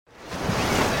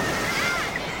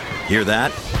Hear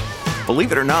that?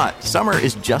 Believe it or not, summer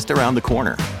is just around the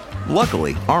corner.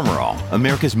 Luckily, Armor All,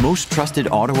 America's most trusted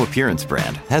auto appearance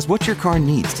brand, has what your car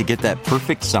needs to get that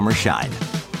perfect summer shine.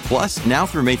 Plus, now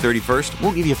through May 31st,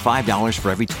 we'll give you $5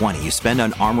 for every $20 you spend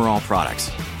on Armor All products.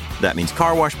 That means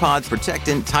car wash pods,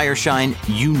 protectant, tire shine,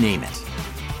 you name it.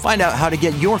 Find out how to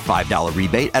get your $5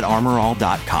 rebate at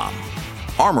armorall.com.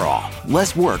 Armor All,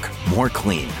 less work, more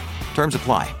clean. Terms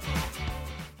apply.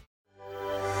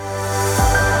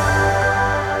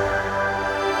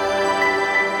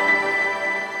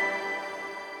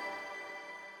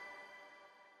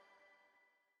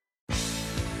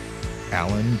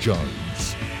 Alan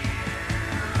Jones,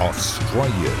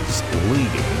 Australia's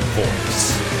leading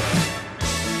voice.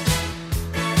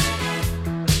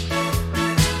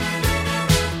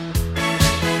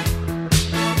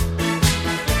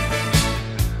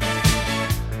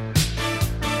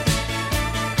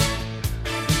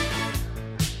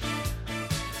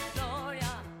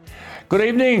 Good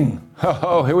evening.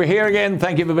 We're here again.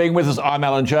 Thank you for being with us. I'm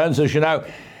Alan Jones. As you know,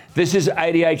 this is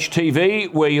ADH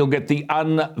TV, where you'll get the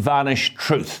unvarnished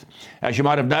truth. As you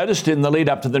might have noticed in the lead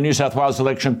up to the New South Wales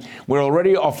election, we're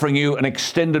already offering you an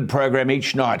extended program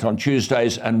each night on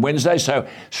Tuesdays and Wednesdays, so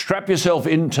strap yourself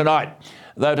in tonight.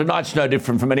 Though tonight's no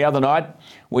different from any other night,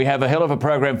 we have a hell of a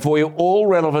program for you, all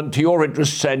relevant to your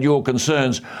interests and your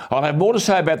concerns. I'll have more to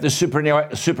say about this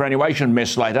superannuation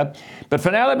mess later, but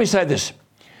for now let me say this.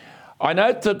 I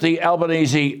note that the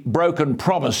Albanese broken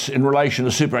promise in relation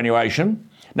to superannuation,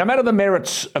 no matter the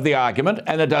merits of the argument,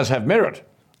 and it does have merit,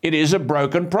 it is a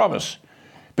broken promise,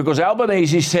 because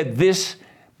Albanese said this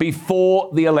before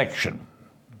the election.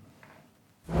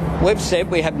 We've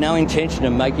said we have no intention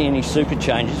of making any super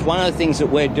changes. One of the things that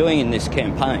we're doing in this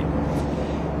campaign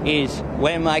is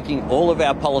we're making all of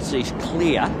our policies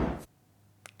clear.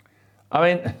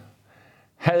 I mean,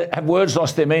 have words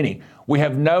lost their meaning? We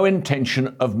have no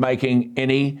intention of making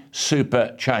any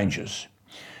super changes.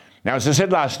 Now, as I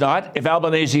said last night, if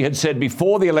Albanese had said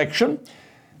before the election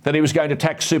that he was going to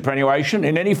tax superannuation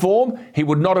in any form, he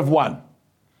would not have won.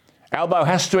 Albo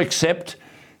has to accept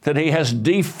that he has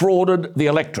defrauded the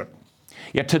electorate.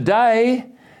 Yet today,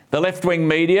 the left-wing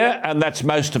media, and that's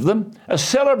most of them, are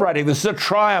celebrating this as a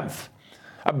triumph.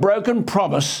 A broken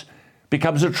promise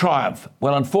becomes a triumph.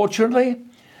 Well, unfortunately,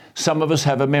 some of us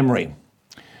have a memory.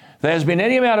 There has been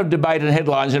any amount of debate and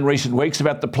headlines in recent weeks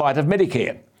about the plight of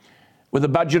Medicare, with a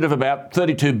budget of about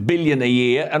 $32 billion a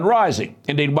year and rising.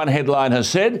 Indeed, one headline has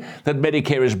said that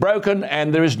Medicare is broken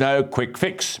and there is no quick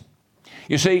fix.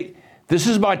 You see, this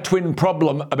is my twin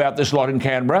problem about this lot in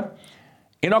Canberra.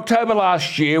 In October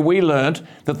last year, we learnt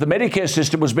that the Medicare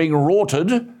system was being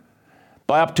rorted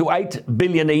by up to $8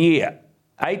 billion a year,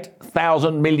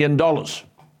 $8,000 million.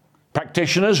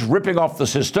 Practitioners ripping off the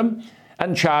system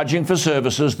and charging for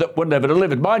services that were never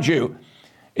delivered. Mind you,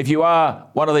 if you are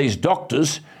one of these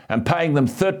doctors and paying them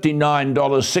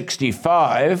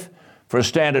 $39.65 for a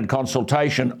standard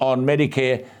consultation on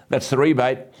Medicare, that's the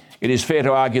rebate, it is fair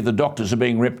to argue the doctors are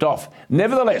being ripped off.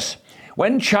 Nevertheless,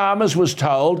 when Chalmers was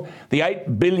told the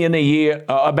 $8 billion a year,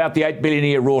 about the $8 billion a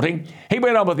year rorting, he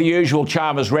went on with the usual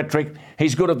Chalmers rhetoric.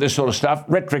 He's good at this sort of stuff,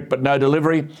 rhetoric but no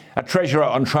delivery, a treasurer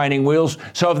on training wheels.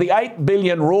 So of the $8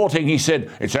 billion rorting, he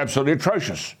said, it's absolutely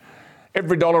atrocious.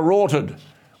 Every dollar rorted,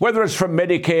 whether it's from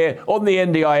Medicare or the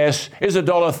NDIS, is a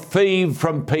dollar thieved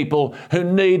from people who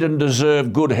need and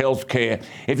deserve good health care.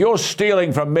 If you're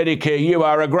stealing from Medicare, you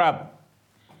are a grub.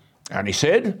 And he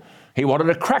said he wanted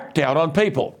a crackdown on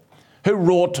people who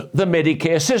wrought the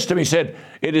Medicare system. He said,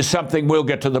 it is something we'll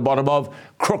get to the bottom of.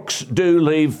 Crooks do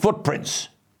leave footprints.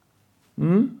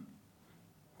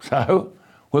 So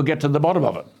we'll get to the bottom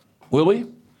of it, will we?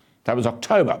 That was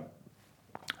October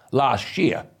last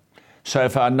year. So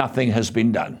far, nothing has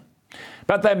been done.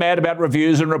 But they're mad about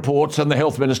reviews and reports, and the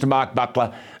Health Minister, Mark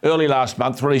Butler, early last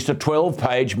month released a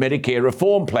 12-page Medicare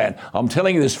reform plan. I'm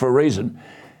telling you this for a reason.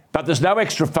 But there's no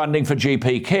extra funding for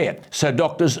GP care, so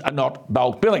doctors are not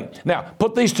bulk billing. Now,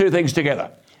 put these two things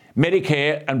together,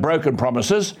 Medicare and broken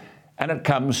promises, and it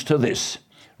comes to this.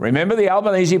 Remember, the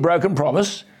Albanese broken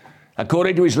promise,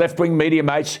 according to his left-wing media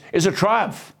mates, is a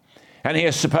triumph. And he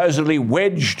has supposedly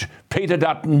wedged Peter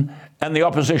Dutton and the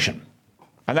opposition.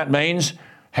 And that means,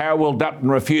 how will Dutton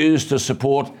refuse to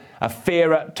support a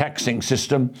fairer taxing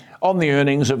system on the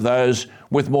earnings of those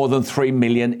with more than $3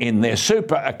 million in their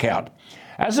super account?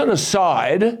 As an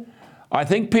aside, I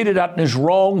think Peter Dutton is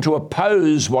wrong to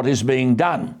oppose what is being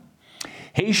done.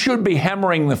 He should be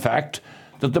hammering the fact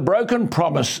that the broken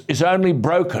promise is only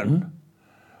broken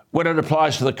when it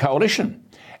applies to the coalition.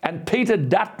 And Peter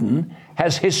Dutton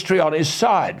has history on his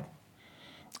side,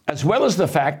 as well as the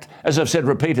fact, as I've said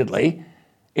repeatedly,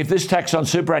 If this tax on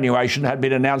superannuation had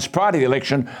been announced prior to the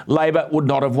election, Labor would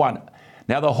not have won.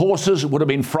 Now, the horses would have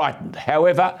been frightened.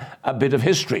 However, a bit of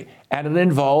history, and it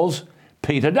involves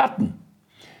Peter Dutton.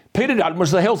 Peter Dutton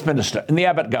was the health minister in the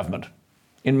Abbott government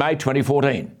in May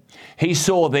 2014. He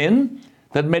saw then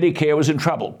that Medicare was in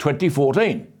trouble,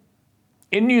 2014.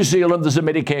 In New Zealand, there's a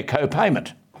Medicare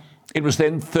co-payment. It was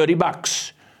then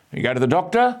 $30. You go to the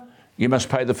doctor, you must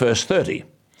pay the first $30.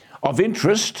 Of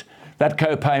interest, that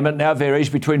co-payment now varies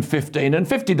between $15 and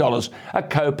 $50, a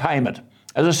co-payment.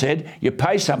 As I said, you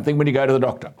pay something when you go to the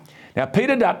doctor. Now,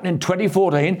 Peter Dutton in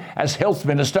 2014, as health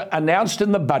minister, announced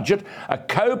in the budget a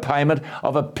co-payment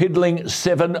of a piddling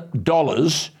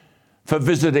 $7 for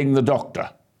visiting the doctor.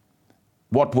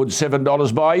 What would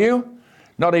 $7 buy you?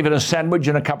 Not even a sandwich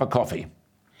and a cup of coffee.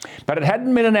 But it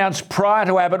hadn't been announced prior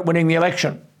to Abbott winning the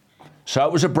election. So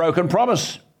it was a broken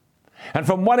promise. And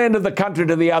from one end of the country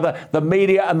to the other, the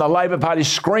media and the Labor Party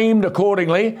screamed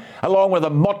accordingly, along with a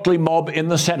motley mob in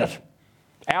the Senate.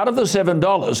 Out of the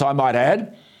 $7, I might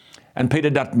add, and Peter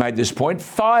Dutton made this point,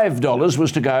 $5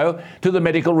 was to go to the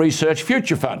Medical Research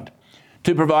Future Fund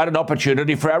to provide an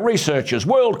opportunity for our researchers,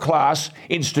 world-class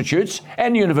institutes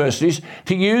and universities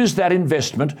to use that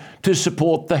investment to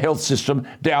support the health system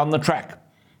down the track.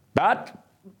 But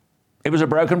it was a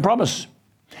broken promise.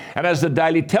 And as the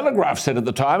Daily Telegraph said at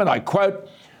the time, and I quote,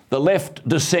 "The left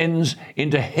descends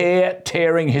into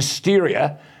hair-tearing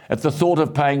hysteria at the thought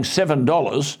of paying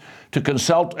 $7 to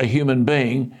consult a human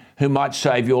being who might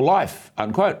save your life,"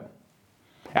 unquote.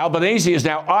 Albanese is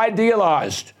now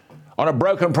idealised on a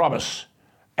broken promise.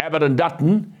 Abbott and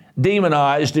Dutton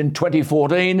demonised in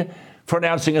 2014 for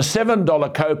announcing a $7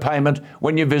 co-payment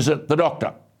when you visit the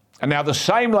doctor. And now the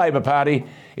same Labor Party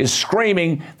is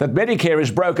screaming that Medicare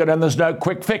is broken and there's no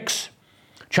quick fix.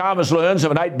 Chalmers learns of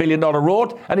an $8 billion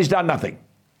rort and he's done nothing.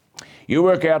 You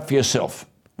work out for yourself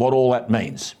what all that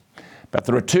means. But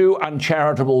there are two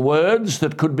uncharitable words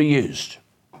that could be used: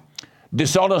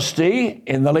 dishonesty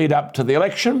in the lead up to the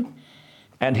election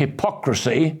and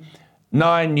hypocrisy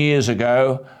 9 years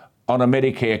ago on a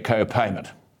Medicare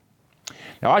co-payment.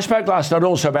 Now, I spoke last night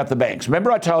also about the banks.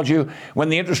 Remember I told you when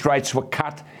the interest rates were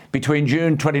cut between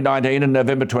June 2019 and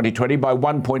November 2020 by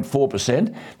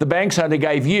 1.4%, the banks only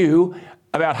gave you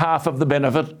about half of the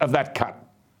benefit of that cut.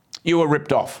 You were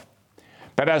ripped off.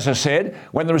 But as I said,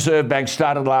 when the Reserve Bank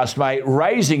started last May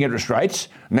raising interest rates,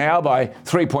 now by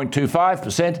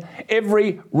 3.25%,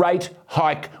 every rate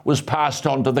hike was passed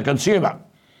on to the consumer.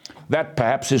 That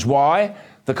perhaps is why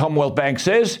the Commonwealth Bank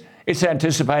says it's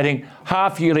anticipating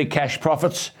half-yearly cash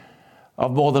profits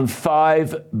of more than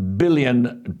 $5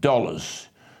 billion.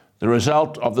 The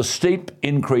result of the steep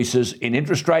increases in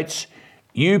interest rates,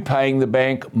 you paying the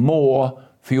bank more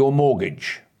for your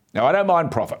mortgage. Now, I don't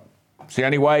mind profit. It's the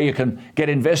only way you can get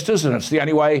investors and it's the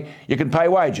only way you can pay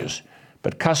wages.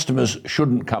 But customers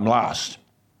shouldn't come last.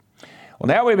 Well,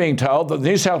 now we're being told that the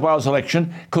New South Wales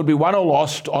election could be won or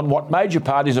lost on what major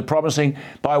parties are promising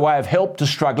by way of help to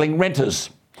struggling renters.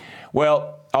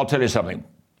 Well, I'll tell you something.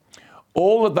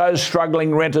 All that those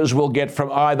struggling renters will get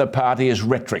from either party is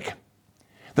rhetoric.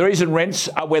 The reason rents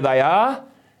are where they are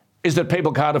is that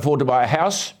people can't afford to buy a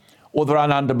house or there are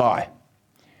none to buy.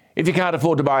 If you can't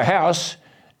afford to buy a house,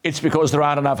 it's because there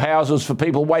aren't enough houses for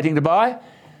people waiting to buy.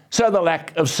 So the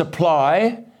lack of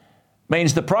supply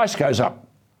means the price goes up.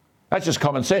 That's just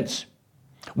common sense.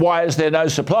 Why is there no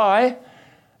supply?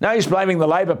 Now he's blaming the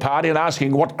Labor Party and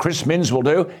asking what Chris Minns will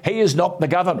do. He is not the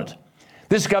government.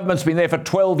 This government's been there for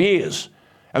 12 years.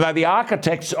 And they're the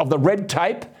architects of the red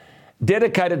tape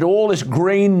dedicated to all this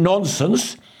green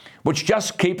nonsense which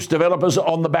just keeps developers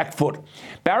on the back foot.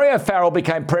 Barry O'Farrell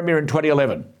became Premier in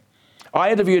 2011.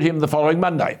 I interviewed him the following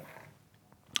Monday.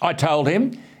 I told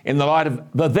him, in the light of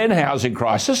the then housing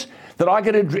crisis, that I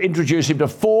could introduce him to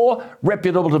 4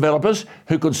 reputable developers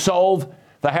who could solve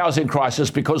the housing crisis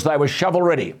because they were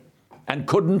shovel-ready and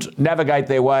couldn't navigate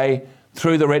their way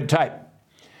through the red tape.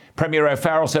 Premier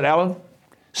O'Farrell said, "Alan,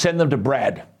 send them to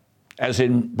Brad," as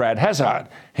in Brad Hazzard.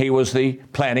 He was the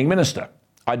planning minister.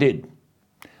 I did.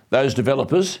 Those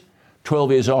developers,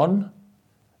 12 years on,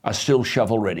 are still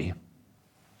shovel-ready.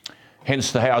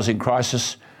 Hence the housing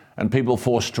crisis and people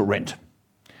forced to rent.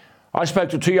 I spoke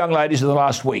to 2 young ladies in the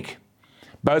last week,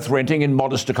 both renting in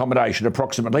modest accommodation,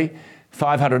 approximately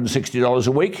 $560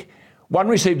 a week. One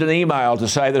received an email to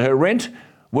say that her rent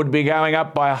would be going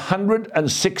up by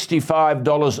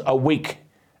 $165 a week,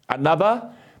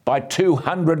 another by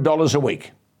 $200 a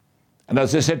week. And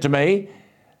as they said to me,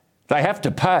 they have to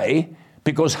pay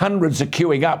because hundreds are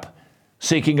queuing up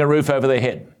seeking a roof over their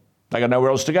head. They got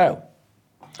nowhere else to go.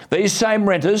 These same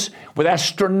renters with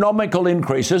astronomical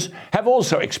increases have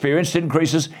also experienced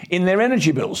increases in their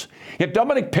energy bills. Yet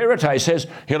Dominic Perrottet says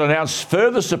he'll announce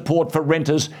further support for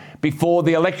renters before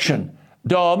the election.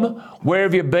 Dom, where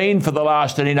have you been for the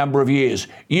last any number of years?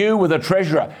 You were the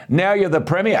Treasurer, now you're the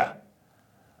Premier.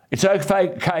 It's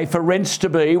okay for rents to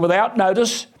be, without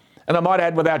notice, and I might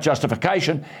add without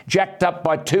justification, jacked up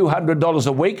by $200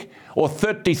 a week or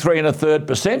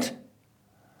 33.33%.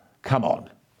 Come on.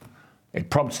 It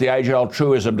prompts the age-old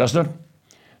truism, doesn't it?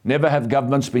 Never have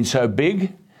governments been so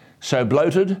big, so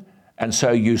bloated, and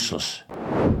so useless.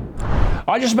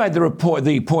 I just made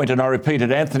the point, and I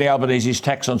repeated, Anthony Albanese's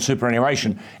tax on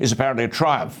superannuation is apparently a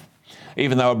triumph,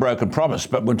 even though a broken promise.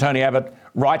 But when Tony Abbott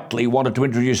rightly wanted to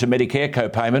introduce a Medicare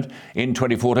co-payment in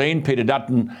 2014, Peter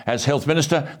Dutton as Health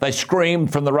Minister, they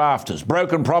screamed from the rafters.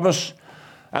 Broken promise,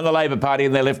 and the Labor Party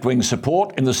and their left-wing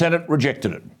support in the Senate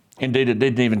rejected it. Indeed, it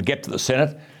didn't even get to the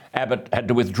Senate. Abbott had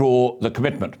to withdraw the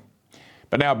commitment.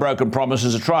 But now a broken promise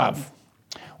is a triumph.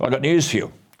 Well, I've got news for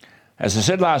you. As I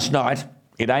said last night,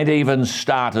 it ain't even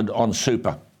started on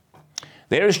super.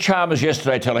 There is Chalmers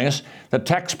yesterday telling us that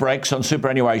tax breaks on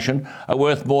superannuation are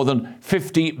worth more than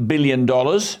 $50 billion.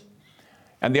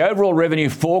 And the overall revenue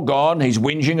foregone, he's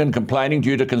whinging and complaining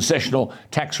due to concessional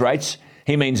tax rates.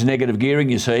 He means negative gearing,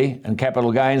 you see, and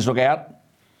capital gains, look out.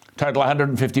 Total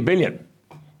 $150 billion.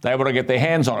 They want to get their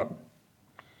hands on it.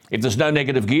 If there's no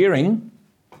negative gearing,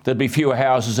 there'd be fewer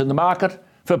houses in the market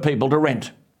for people to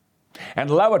rent.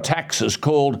 And lower taxes,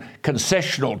 called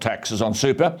concessional taxes on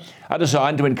super, are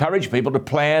designed to encourage people to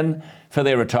plan for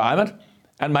their retirement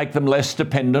and make them less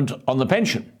dependent on the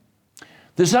pension.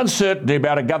 This uncertainty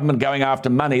about a government going after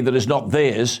money that is not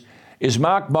theirs is,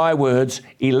 mark my words,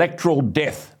 electoral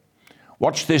death.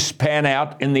 Watch this pan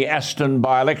out in the Aston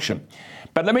by-election.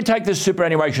 But let me take this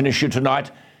superannuation issue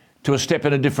tonight to a step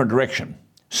in a different direction.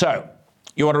 So,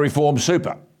 you want to reform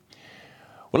super?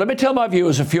 Well, let me tell my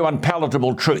viewers a few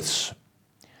unpalatable truths.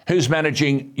 Who's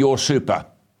managing your super?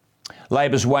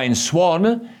 Labor's Wayne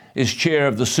Swan is chair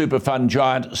of the super fund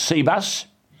giant Cbus.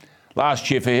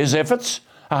 Last year, for his efforts,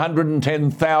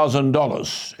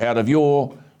 $110,000 out of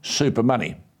your super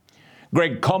money.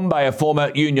 Greg Combay, a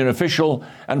former union official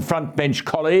and frontbench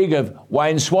colleague of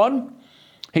Wayne Swan,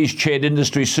 he's chaired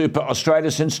Industry Super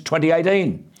Australia since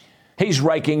 2018. He's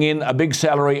raking in a big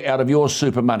salary out of your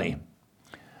super money.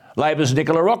 Labor's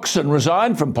Nicola Roxon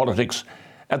resigned from politics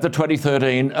at the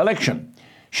 2013 election.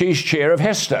 She's chair of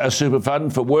HESTA, a super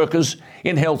fund for workers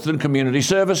in health and community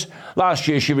service. Last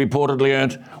year, she reportedly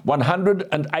earned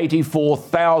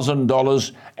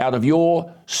 $184,000 out of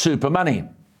your super money.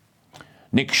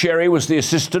 Nick Sherry was the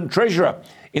assistant treasurer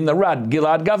in the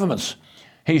Rudd-Gillard governments.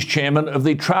 He's chairman of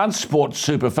the Transport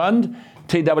Super Fund,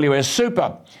 TWS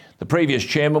Super. The previous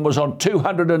chairman was on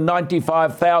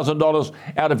 $295,000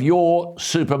 out of your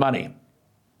super money.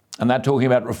 And they're talking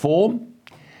about reform?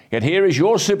 Yet here is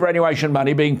your superannuation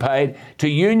money being paid to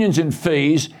unions in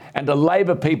fees and to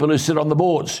Labor people who sit on the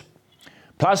boards.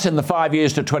 Plus, in the 5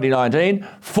 years to 2019,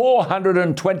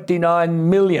 $429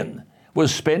 million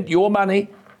was spent, your money,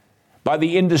 by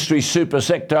the industry super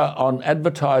sector on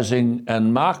advertising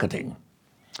and marketing.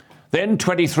 Then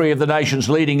 23 of the nation's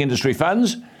leading industry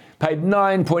funds paid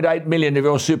 $9.8 million of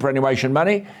your superannuation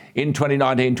money in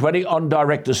 2019-20 on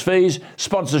directors' fees,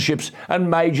 sponsorships and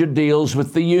major deals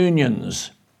with the unions.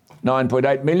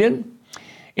 $9.8 million.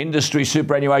 Industry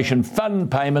superannuation fund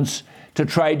payments to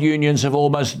trade unions have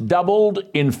almost doubled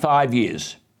in 5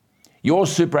 years. Your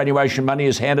superannuation money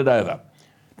is handed over.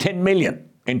 $10 million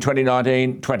in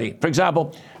 2019-20. For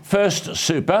example, First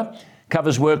Super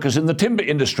covers workers in the timber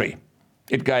industry.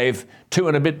 It gave $2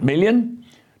 and a bit million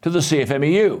to the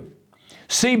CFMEU.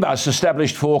 Cbus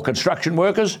established for construction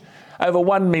workers over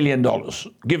 $1 million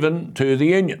given to the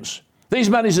unions. These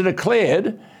monies are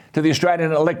declared to the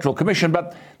Australian Electoral Commission,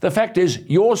 but the fact is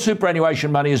your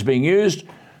superannuation money is being used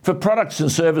for products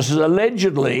and services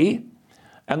allegedly,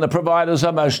 and the providers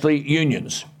are mostly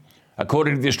unions.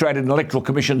 According to the Australian Electoral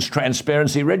Commission's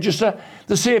Transparency Register,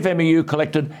 the CFMEU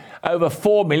collected over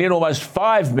 $4 million, almost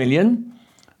 $5 million,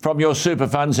 from your super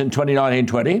funds in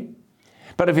 2019-20.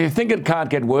 But if you think it can't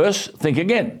get worse, think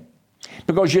again.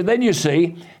 Because you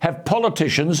see, have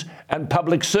politicians and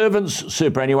public servants'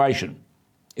 superannuation.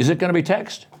 Is it going to be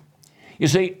taxed? You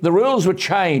see, the rules were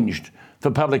changed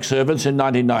for public servants in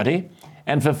 1990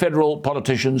 and for federal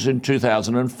politicians in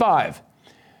 2005.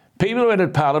 People who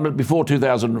entered Parliament before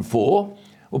 2004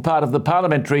 were part of the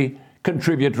Parliamentary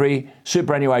Contributory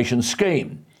Superannuation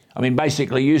Scheme. I mean,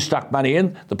 basically, you stuck money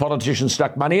in, the politicians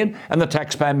stuck money in, and the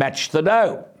taxpayer matched the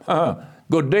dough.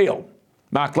 Good deal.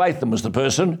 Mark Latham was the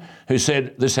person who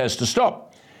said this has to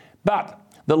stop. But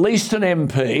the least an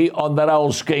MP on that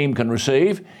old scheme can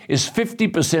receive is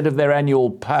 50% of their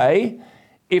annual pay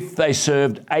if they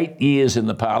served 8 years in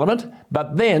the Parliament,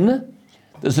 but then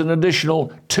there's an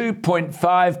additional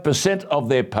 2.5% of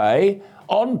their pay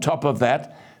on top of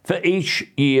that for each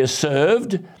year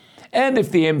served. And if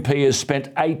the MP has spent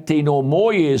 18 or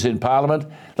more years in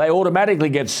Parliament, they automatically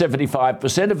get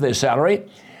 75% of their salary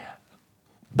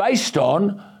based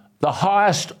on the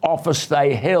highest office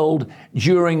they held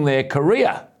during their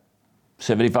career.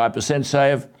 75%,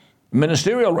 say, of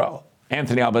ministerial role.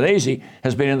 Anthony Albanese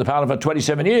has been in the Parliament for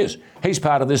 27 years. He's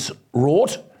part of this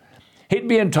rort. He'd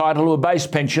be entitled to a base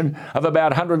pension of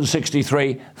about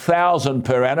 $163,000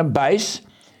 per annum base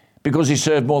because he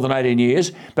served more than 18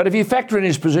 years. But if you factor in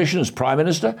his position as Prime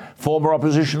Minister, former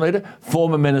opposition leader,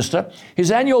 former minister, his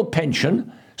annual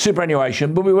pension,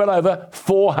 superannuation, will be well over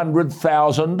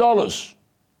 $400,000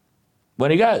 when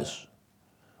he goes.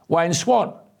 Wayne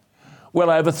Swan,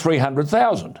 well over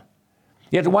 $300,000.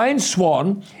 Yet Wayne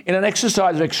Swan, in an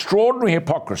exercise of extraordinary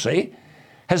hypocrisy,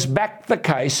 has backed the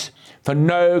case for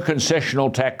no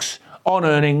concessional tax on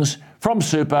earnings from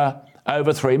super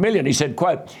over $3 million. He said,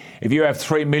 quote, if you have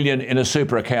 $3 million in a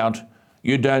super account,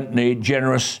 you don't need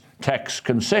generous tax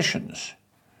concessions.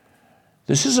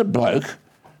 This is a bloke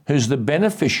who's the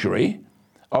beneficiary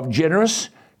of generous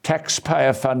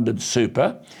taxpayer-funded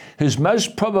super, who's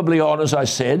most probably on, as I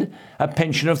said, a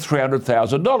pension of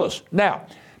 $300,000. Now,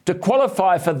 to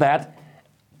qualify for that,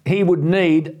 he would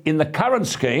need, in the current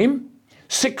scheme,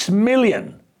 $6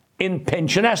 million in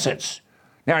pension assets.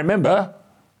 Now, remember,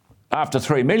 after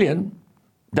 $3 million,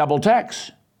 double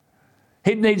tax.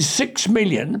 He'd need $6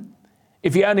 million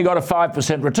if he only got a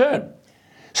 5% return.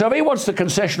 So if he wants the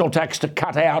concessional tax to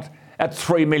cut out at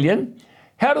 $3 million,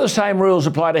 how do the same rules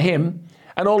apply to him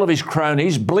and all of his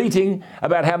cronies bleating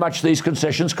about how much these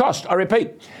concessions cost? I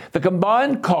repeat, the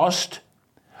combined cost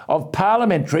of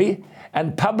parliamentary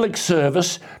and public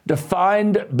service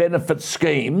defined benefit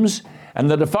schemes, and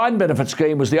the defined benefit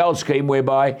scheme was the old scheme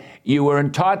whereby you were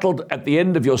entitled at the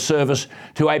end of your service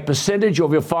to a percentage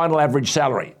of your final average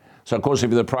salary. So, of course, if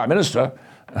you're the Prime Minister,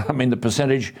 the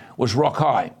percentage was rock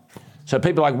high. So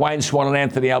people like Wayne Swan and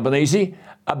Anthony Albanese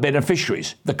are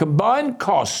beneficiaries. The combined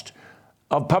cost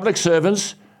of public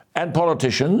servants and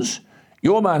politicians,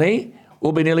 your money,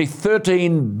 will be nearly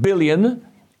 $13 billion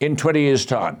in 20 years'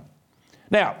 time.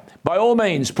 Now, by all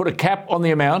means, put a cap on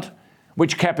the amount,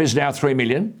 which cap is now $3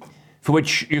 million, for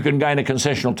which you can gain a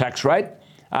concessional tax rate.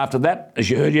 After that, as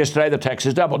you heard yesterday, the tax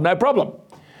is doubled. No problem.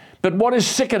 But what is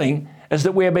sickening is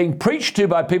that we're being preached to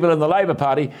by people in the Labor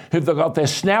Party who've got their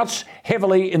snouts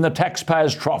heavily in the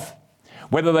taxpayers' trough,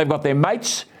 whether they've got their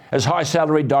mates as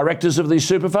high-salaried directors of these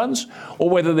super funds, or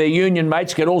whether their union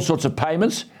mates get all sorts of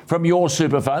payments from your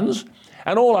super funds.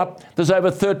 And all up, there's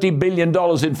over $30 billion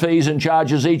in fees and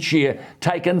charges each year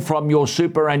taken from your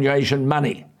superannuation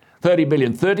money. $30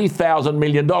 billion, $30,000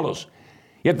 million.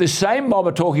 Yet this same mob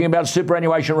are talking about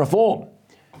superannuation reform.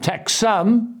 Tax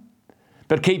some,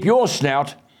 but keep your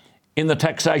snout in the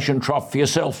taxation trough for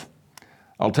yourself.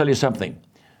 I'll tell you something.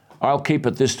 I'll keep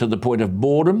at this to the point of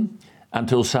boredom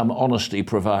until some honesty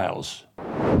prevails.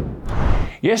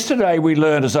 Yesterday we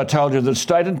learned, as I told you, that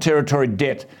state and territory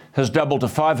debt has doubled to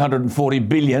 $540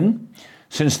 billion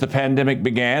since the pandemic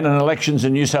began, and elections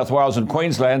in New South Wales and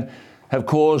Queensland have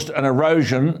caused an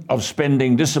erosion of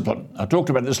spending discipline. I talked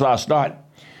about this last night.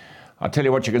 I tell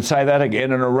you what, you can say that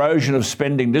again, an erosion of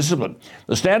spending discipline.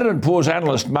 The Standard & Poor's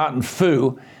analyst Martin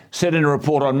Fu said in a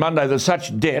report on Monday that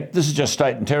such debt, this is just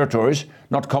state and territories,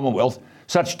 not Commonwealth,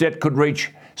 such debt could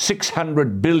reach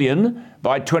 $600 billion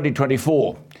by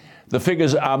 2024. The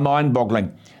figures are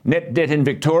mind-boggling. Net debt in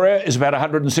Victoria is about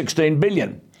 $116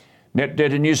 billion. Net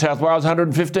debt in New South Wales,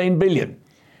 $115 billion,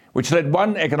 which led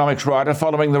one economics writer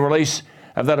following the release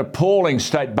of that appalling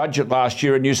state budget last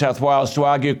year in New South Wales to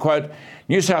argue, quote,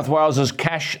 New South Wales's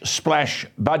cash splash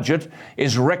budget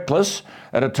is reckless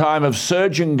at a time of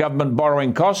surging government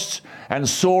borrowing costs and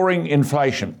soaring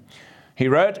inflation. He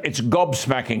wrote, it's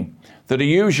gobsmacking that a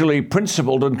usually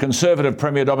principled and conservative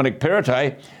Premier Dominic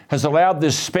Perrottet has allowed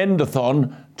this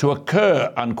spend-a-thon to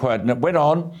occur, unquote. And it went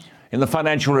on in the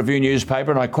Financial Review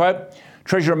newspaper, and I quote,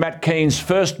 Treasurer Matt Keane's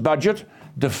first budget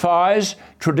defies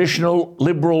traditional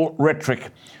Liberal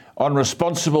rhetoric on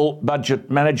responsible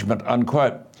budget management,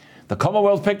 unquote. The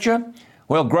Commonwealth picture?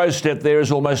 Well, gross debt there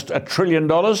is almost $1 trillion.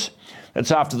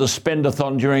 That's after the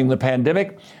spend-a-thon during the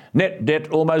pandemic. Net debt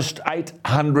almost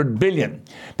 $800 billion.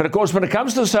 But of course, when it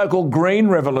comes to the so-called green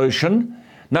revolution,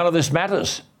 none of this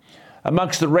matters.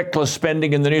 Amongst the reckless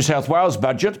spending in the New South Wales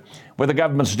budget, where the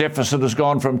government's deficit has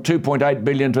gone from $2.8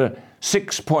 billion to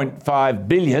 $6.5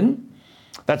 billion,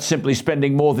 That's simply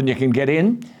spending more than you can get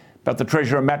in. But the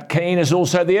Treasurer, Matt Keane, is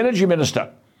also the Energy Minister.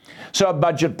 So a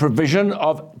budget provision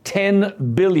of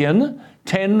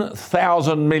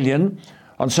 10,000 million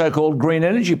on so-called green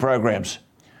energy programs.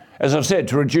 As I've said,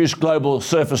 to reduce global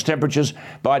surface temperatures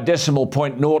by a decimal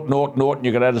point, naught, and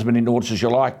you can add as many noughts as you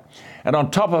like. And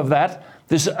on top of that,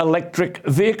 this electric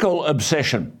vehicle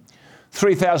obsession.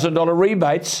 $3,000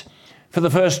 rebates for the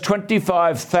first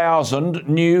 25,000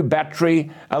 new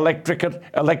battery, electric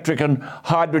and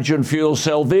hydrogen fuel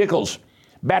cell vehicles.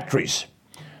 Batteries.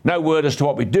 No word as to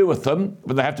what we do with them,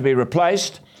 but they have to be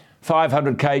replaced.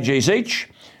 500 kgs each.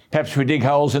 Perhaps we dig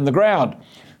holes in the ground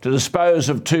to dispose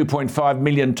of 2.5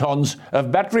 million tonnes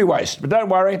of battery waste. But don't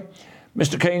worry,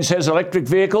 Mr Keane says electric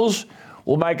vehicles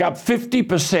will make up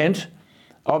 50%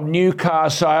 of new car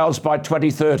sales by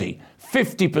 2030.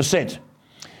 50%.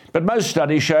 But most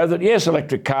studies show that, yes,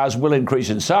 electric cars will increase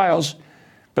in sales,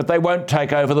 but they won't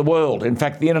take over the world. In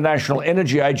fact, the International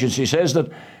Energy Agency says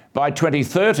that by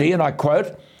 2030, and I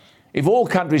quote, if all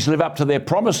countries live up to their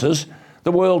promises,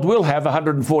 the world will have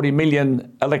 140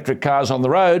 million electric cars on the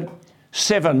road,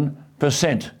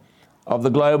 7% of the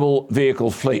global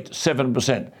vehicle fleet,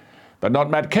 7%. But not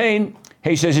Matt Keane.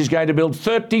 He says he's going to build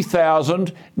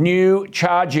 30,000 new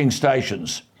charging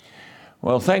stations.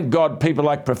 Well, thank God people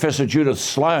like Professor Judith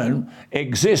Sloan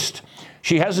exist.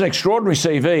 She has an extraordinary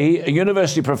CV, a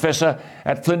university professor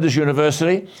at Flinders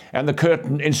University and the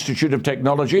Curtin Institute of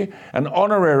Technology, an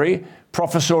honorary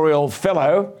professorial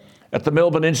fellow at the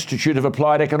Melbourne Institute of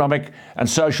Applied Economic and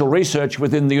Social Research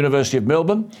within the University of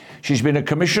Melbourne. She's been a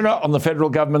commissioner on the federal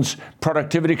government's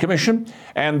Productivity Commission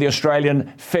and the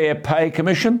Australian Fair Pay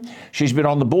Commission. She's been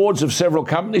on the boards of several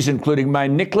companies, including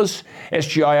Main Nicholas,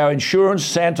 SGIO Insurance,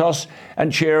 Santos,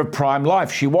 and chair of Prime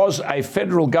Life. She was a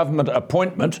federal government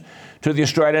appointment to the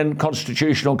Australian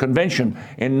Constitutional Convention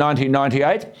in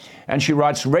 1998, and she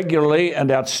writes regularly and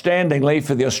outstandingly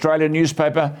for the Australian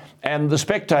newspaper and The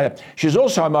Spectator. She's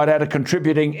also, I might add, a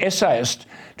contributing essayist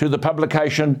to the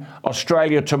publication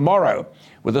Australia Tomorrow,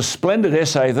 with a splendid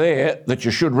essay there that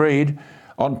you should read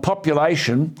on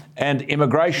population and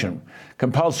immigration.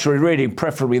 Compulsory reading,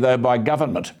 preferably though by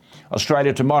government.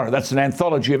 Australia Tomorrow. That's an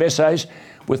anthology of essays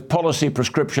with policy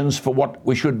prescriptions for what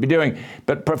we should be doing.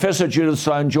 But Professor Judith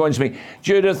Sloan joins me.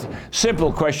 Judith,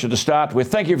 simple question to start with.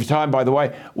 Thank you for your time, by the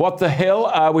way. What the hell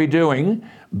are we doing?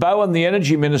 Bowen, the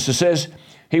Energy Minister, says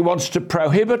he wants to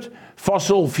prohibit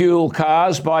fossil fuel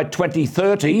cars by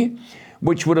 2030,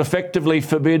 which would effectively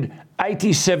forbid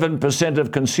 87%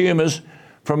 of consumers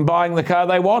from buying the car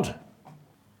they want.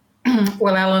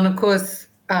 Well, Alan, of course,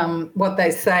 what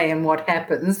they say and what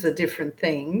happens are different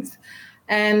things.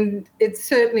 And it's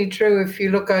certainly true if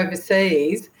you look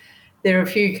overseas, there are a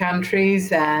few countries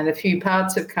and a few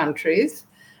parts of countries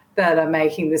that are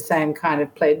making the same kind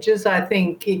of pledges. I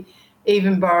think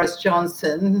even Boris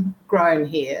Johnson, grown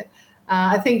here,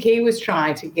 I think he was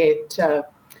trying to get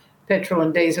petrol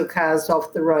and diesel cars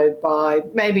off the road by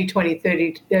maybe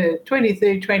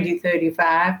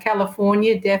 2035.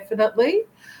 California, definitely.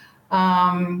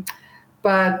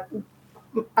 But,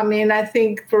 I mean, I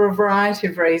think for a variety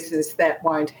of reasons that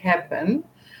won't happen.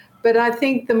 But I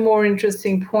think the more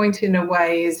interesting point in a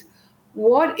way is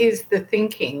what is the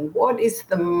thinking, what is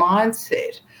the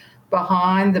mindset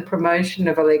behind the promotion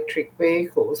of electric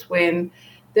vehicles when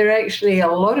there are actually a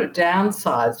lot of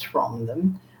downsides from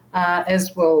them,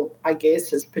 as well, I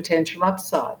guess, as potential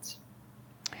upsides.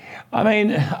 I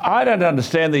mean, I don't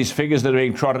understand these figures that are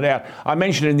being trotted out. I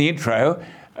mentioned in the intro,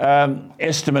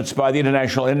 estimates by the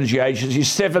International Energy Agency,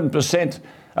 7%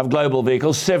 of global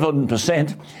vehicles,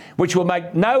 7%, which will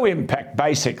make no impact,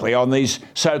 basically, on these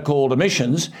so-called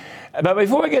emissions. But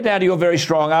before we get down to your very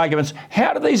strong arguments,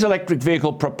 how do these electric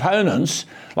vehicle proponents,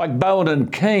 like Bowen and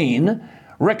Keane,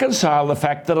 reconcile the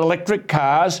fact that electric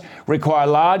cars require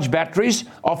large batteries,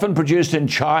 often produced in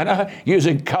China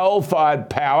using coal-fired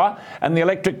power, and the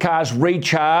electric cars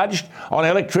recharged on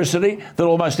electricity that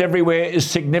almost everywhere is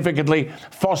significantly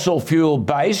fossil fuel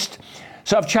based?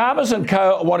 So if Chalmers and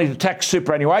co are wanting to tax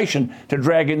superannuation to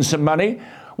drag in some money,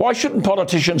 why shouldn't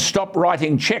politicians stop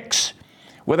writing cheques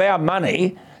with our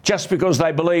money just because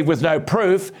they believe with no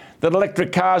proof that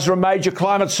electric cars are a major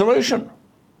climate solution?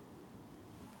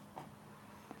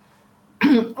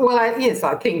 Well, yes,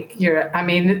 I think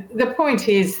the point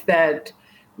is that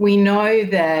we know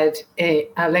that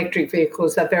electric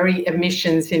vehicles are very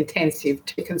emissions intensive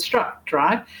to construct,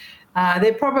 right?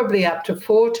 They're probably up to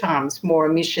 4 times more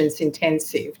emissions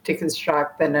intensive to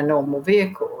construct than a normal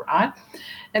vehicle, right?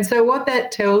 And so what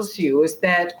that tells you is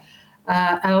that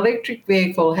an electric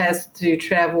vehicle has to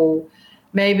travel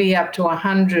maybe up to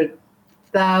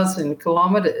 100,000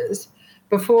 kilometres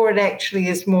before it actually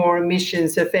is more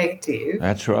emissions effective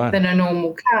That's right. than a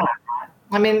normal car.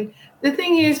 I mean, the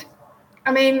thing is,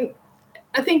 I mean,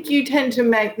 I think you tend to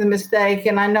make the mistake,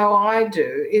 and I know I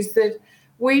do, is that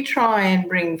we try and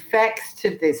bring facts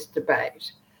to this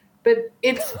debate, but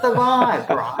it's the vibe,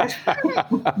 right?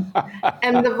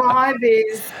 And the vibe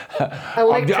is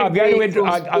electric I'm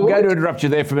vehicles. going to interrupt you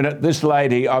there for a minute. This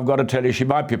lady, I've got to tell you, she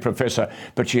might be a professor,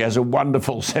 but she has a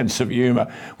wonderful sense of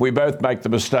humour. We both make the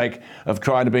mistake of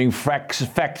trying to bring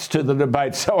facts to the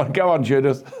debate. So go on,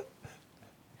 Judith.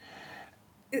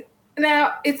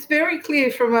 Now, it's very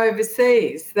clear from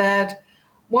overseas that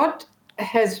what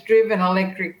has driven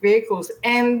electric vehicles,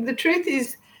 and the truth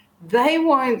is they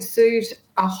won't suit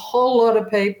a whole lot of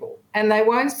people, and they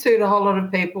won't suit a whole lot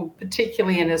of people,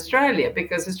 particularly in Australia,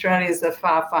 because Australia is a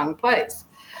far-flung place.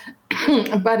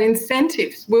 But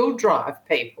incentives will drive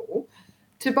people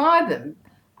to buy them.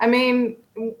 I mean,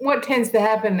 what tends to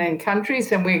happen in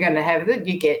countries, and we're going to have that,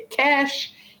 you get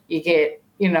cash, you get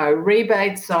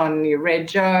rebates on your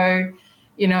rego.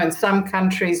 In some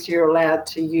countries you're allowed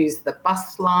to use the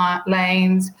bus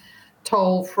lanes,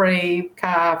 toll-free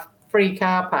car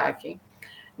parking.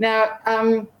 Now,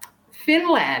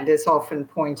 Finland is often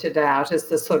pointed out as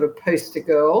the sort of poster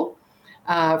girl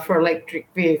for electric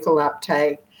vehicle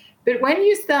uptake. But when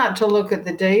you start to look at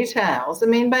the details, I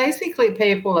mean, basically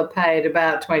people are paid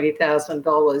about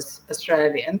 $20,000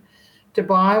 Australian to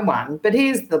buy one. But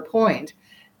here's the point.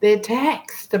 They're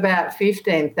taxed about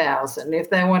 $15,000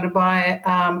 if they want to buy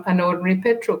an ordinary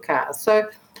petrol car. So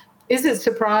is it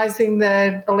surprising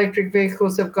that electric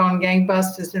vehicles have gone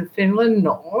gangbusters in Finland?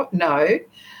 No.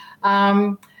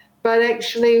 But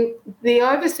actually, the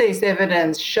overseas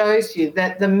evidence shows you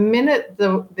that the minute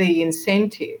the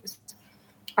incentives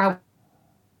are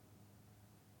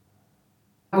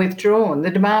withdrawn, the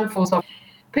demand falls off.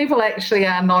 People actually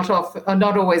are not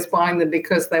always buying them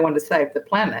because they want to save the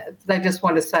planet. They just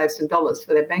want to save some dollars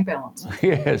for their bank balance.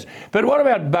 Yes. But what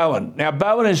about Bowen? Now,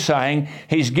 Bowen is saying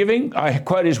he's giving, I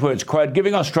quote his words, quote,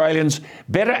 giving Australians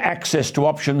better access to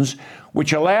options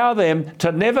which allow them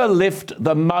to never lift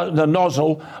the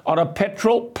nozzle on a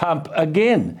petrol pump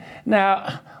again.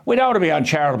 Now, we don't want to be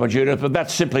uncharitable, Judith, but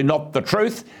that's simply not the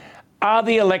truth. Are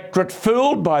the electorate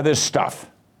fooled by this stuff?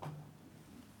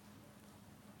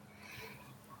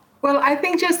 Well, I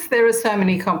think just there are so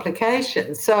many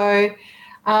complications. So,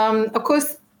 of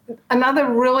course,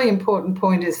 another really important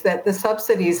point is that the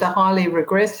subsidies are highly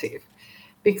regressive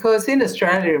because in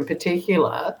Australia in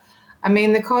particular, I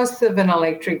mean, the cost of an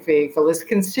electric vehicle is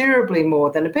considerably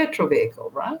more than a petrol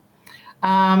vehicle, right?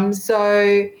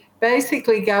 So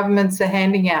basically governments are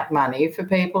handing out money for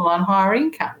people on higher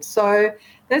incomes. So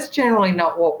that's generally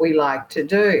not what we like to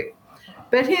do.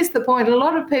 But here's the point. A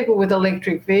lot of people with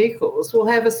electric vehicles will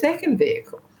have a second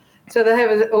vehicle. So they have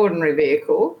an ordinary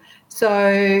vehicle.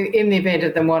 So in the event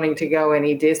of them wanting to go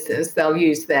any distance, they'll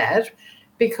use that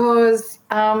because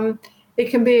it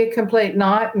can be a complete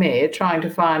nightmare trying to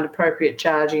find appropriate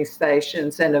charging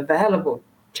stations and available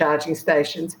charging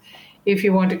stations if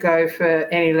you want to go for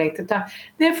any length of time.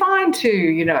 They're fine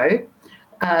to,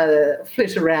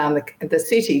 flit around the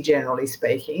city, generally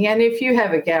speaking. And if you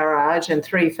have a garage and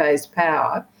three-phase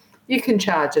power, you can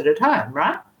charge it at home,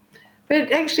 right?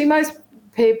 But actually most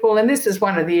people, and this is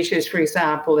one of the issues, for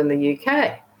example, in the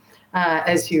UK,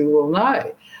 as you will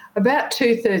know, about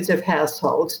 2/3 of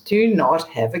households do not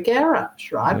have a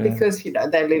garage, right? Yeah. Because,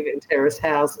 they live in terrace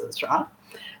houses, right?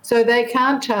 So they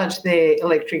can't charge their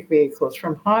electric vehicles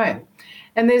from home.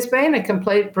 And there's been a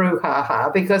complete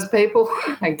brouhaha because people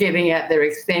are getting out their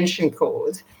extension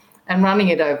cords and running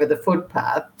it over the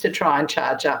footpath to try and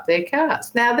charge up their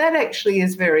cars. Now, that actually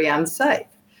is very unsafe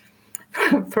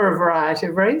for a variety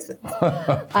of reasons.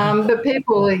 But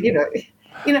people, it's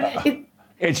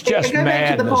just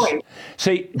madness.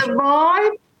 See,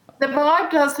 the vibe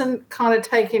doesn't kind of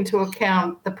take into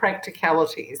account the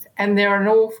practicalities, and there are an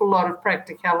awful lot of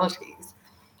practicalities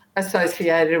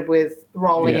associated with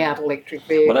rolling out electric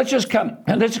vehicles. Well, let's just come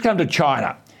to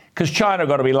China, because China have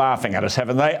got to be laughing at us,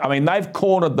 haven't they? I mean, they've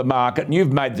cornered the market, and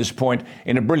you've made this point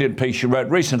in a brilliant piece you wrote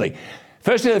recently.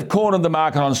 Firstly, they've cornered the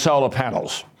market on solar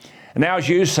panels. And now, as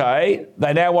you say,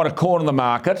 they now want to corner the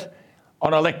market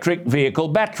on electric vehicle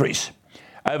batteries.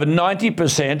 Over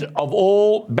 90% of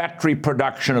all battery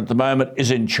production at the moment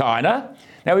is in China.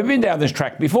 Now, we've been down this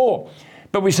track before,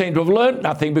 but we seem to have learnt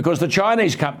nothing because the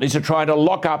Chinese companies are trying to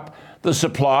lock up the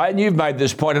supply, and you've made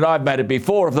this point and I've made it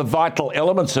before, of the vital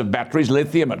elements of batteries,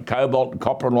 lithium and cobalt and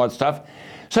copper and all that stuff.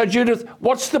 So, Judith,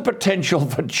 what's the potential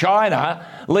for China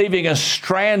leaving us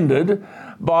stranded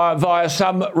via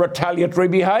some retaliatory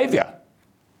behaviour?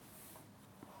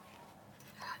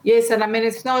 Yes, and I mean,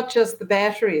 it's not just the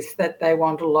batteries that they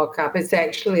want to lock up, it's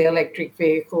actually electric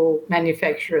vehicle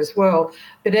manufacturer as well.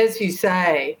 But as you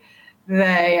say,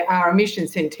 they are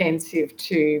emissions intensive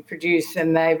to produce,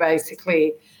 and they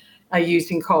basically are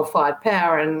using coal-fired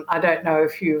power. And I don't know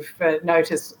if you've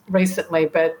noticed recently,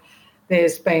 but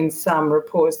there's been some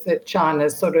reports that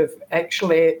China's sort of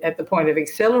actually at the point of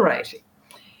accelerating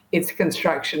its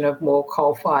construction of more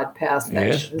coal-fired power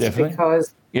stations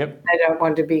because they don't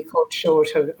want to be caught short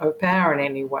of power in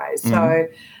any way. So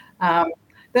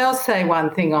they'll say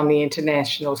one thing on the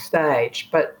international stage,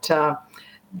 but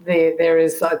there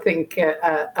is, I think,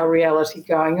 a reality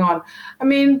going on. I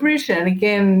mean, Britain,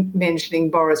 again, mentioning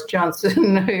Boris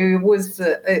Johnson, who was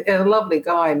a lovely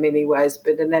guy in many ways,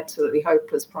 but an absolutely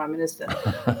hopeless Prime Minister.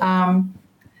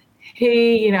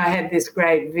 He, had this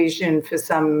great vision for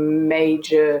some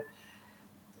major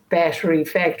battery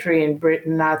factory in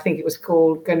Britain. I think it was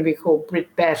going to be called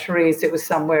Brit Batteries. It was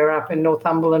somewhere up in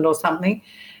Northumberland or something.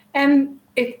 And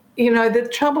the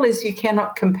trouble is you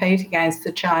cannot compete against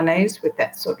the Chinese with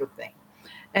that sort of thing.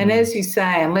 And as you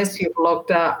say, unless you've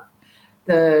locked up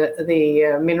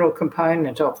the mineral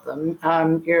component of them,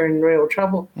 you're in real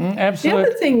trouble. Absolutely. The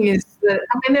other thing is that,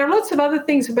 there are lots of other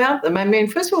things about them.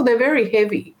 First of all, they're very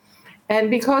heavy. And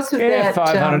because of that...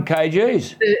 500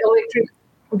 kgs.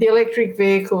 The electric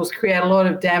vehicles create a lot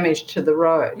of damage to the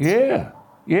roads. Yeah,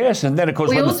 yes. And then, of course...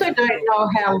 We also don't know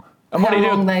how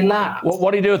long they last.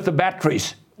 What do you do with the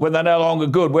batteries when they're no longer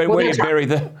good? Where do you bury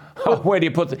where do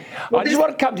you put them? I just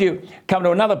want to come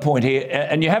to another point here,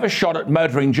 and you have a shot at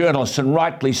motoring journalists, and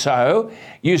rightly so.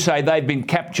 You say they've been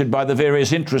captured by the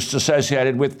various interests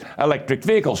associated with electric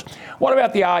vehicles. What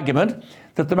about the argument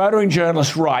that the motoring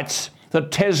journalist writes that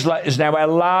Tesla is now our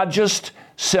largest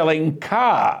selling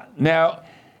car? Now,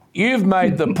 you've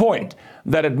made the point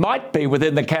that it might be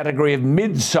within the category of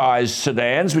mid-sized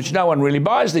sedans, which no one really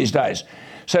buys these days.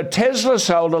 So Tesla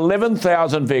sold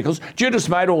 11,000 vehicles. Judith's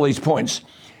made all these points.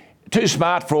 Too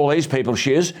smart for all these people,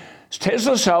 she is.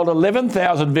 Tesla sold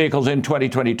 11,000 vehicles in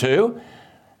 2022.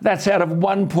 That's out of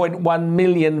 1.1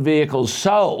 million vehicles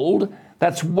sold.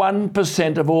 That's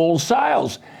 1% of all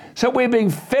sales. So we're being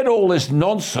fed all this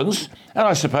nonsense, and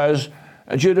I suppose,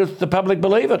 Judith, the public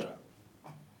believe it.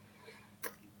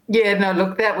 Yeah, no,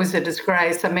 look, that was a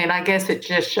disgrace. I guess it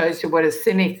just shows you what a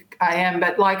cynic I am.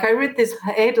 But, I read this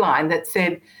headline that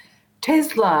said,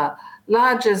 Tesla,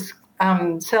 largest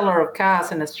seller of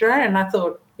cars in Australia. And I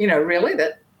thought, really,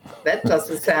 that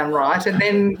doesn't sound right. And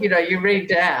then, you read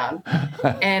down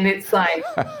and it's like,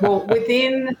 well,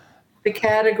 within the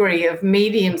category of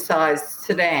medium-sized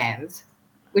sedans,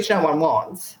 which no one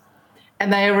wants,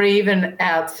 and they are even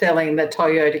outselling the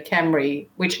Toyota Camry,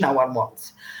 which no one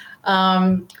wants.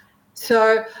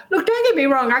 So, look, don't get me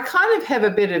wrong, I kind of have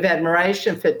a bit of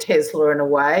admiration for Tesla in a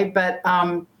way, but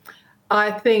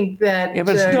I think that... Yeah,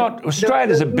 but it's not...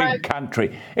 Australia's a big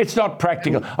country. It's not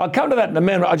practical. I'll come to that in a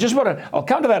minute. I'll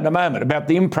come to that in a moment about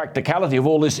the impracticality of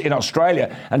all this in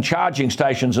Australia and charging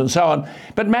stations and so on.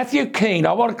 But Matthew Keane,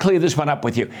 I want to clear this one up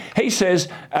with you. He says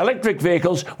electric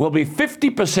vehicles will be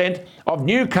 50% of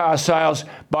new car sales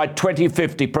by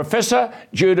 2050. Professor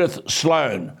Judith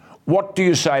Sloan, what do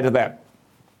you say to that?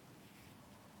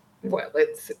 Well,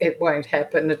 it won't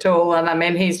happen at all.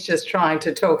 And he's just trying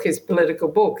to talk his political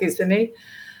book, isn't he?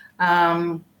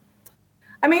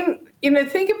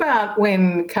 Think about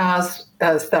when cars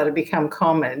started to become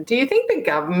common. Do you think the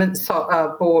government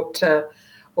bought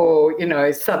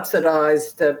or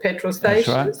subsidised petrol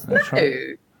stations? That's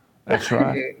right. That's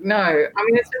right. No,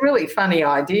 it's a really funny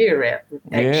idea,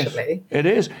 actually. Yes, it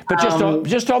is. But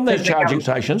just on these charging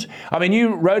stations,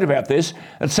 you wrote about this,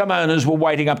 and some owners were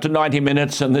waiting up to 90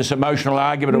 minutes, and this emotional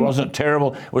argument, it wasn't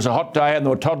terrible, it was a hot day, and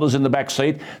there were toddlers in the back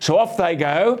seat. So off they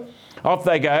go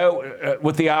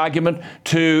with the argument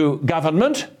to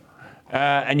government.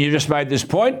 And you just made this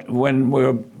point, when we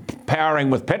were powering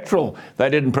with petrol, they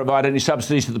didn't provide any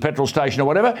subsidies to the petrol station or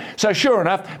whatever. So sure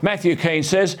enough, Matthew Keane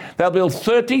says they'll build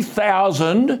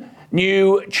 30,000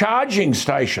 new charging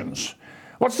stations.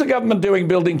 What's the government doing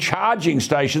building charging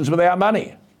stations with our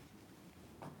money?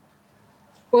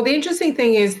 Well, the interesting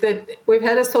thing is that we've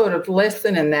had a sort of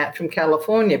lesson in that from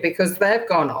California, because they've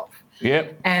gone off.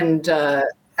 Yep. And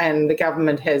the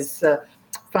government has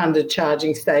funded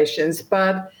charging stations.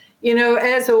 But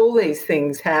as all these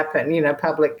things happen,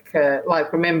 public,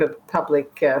 remember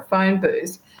public phone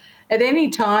booths, at any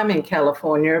time in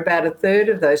California, about a third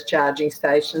of those charging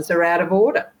stations are out of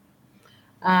order.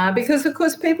 Because, of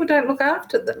course, people don't look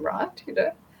after them, right,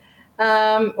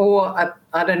 Or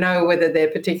I don't know whether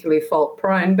they're particularly fault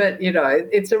prone, but,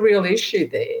 it's a real issue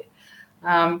there.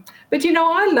 But, you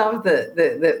know, I love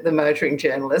the motoring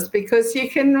journalists because you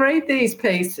can read these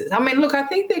pieces. I mean, look, I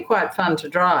think they're quite fun to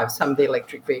drive, some of the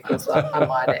electric vehicles, I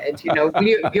might add. You know,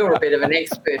 you're a bit of an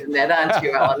expert in that, aren't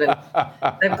you, Alan?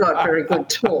 And they've got very good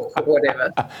talk or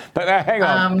whatever. But hang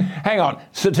on.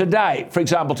 So today, for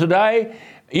example,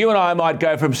 you and I might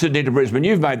go from Sydney to Brisbane.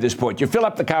 You've made this point. You fill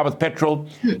up the car with petrol,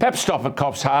 perhaps stop at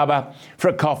Coffs Harbour for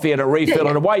a coffee and a refill,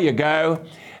 and away you go.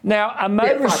 Now, a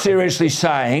motorist seriously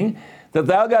saying that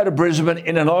they'll go to Brisbane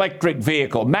in an electric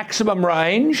vehicle, maximum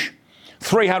range,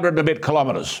 300 and a bit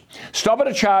kilometres. Stop at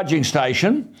a charging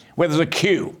station where there's a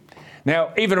queue.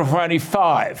 Now, even if we're only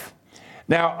 5.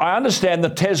 Now, I understand the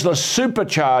Tesla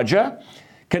supercharger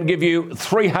can give you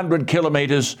 300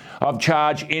 kilometres of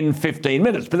charge in 15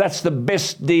 minutes, but that's the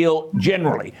best deal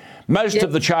generally. Most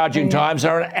of the charging times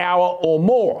are an hour or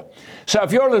more. So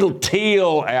if you're a little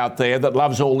teal out there that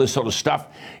loves all this sort of stuff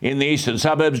in the eastern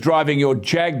suburbs, driving your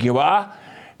Jaguar,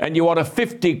 and you want a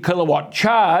 50 kilowatt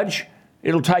charge,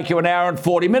 it'll take you an hour and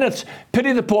 40 minutes.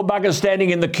 Pity the poor bugger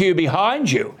standing in the queue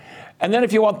behind you. And then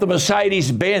if you want the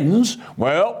Mercedes-Benz,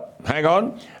 well, hang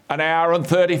on, an hour and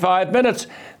 35 minutes.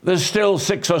 There's still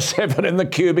 6 or 7 in the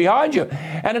queue behind you.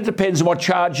 And it depends on what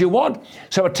charge you want.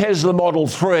 So a Tesla Model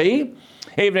 3,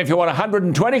 even if you want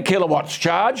 120 kilowatts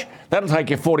charge, that'll take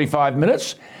you 45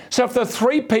 minutes. So if there are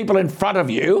 3 people in front of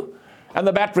you and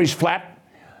the battery's flat,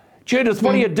 Judith,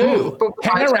 what do?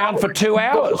 Hang around for 2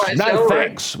 hours. No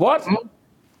thanks. What?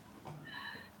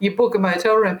 You book a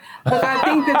motel room. Look, I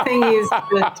think the thing is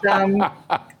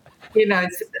that, you know,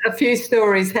 a few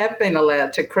stories have been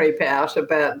allowed to creep out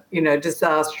about, you know,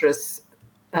 disastrous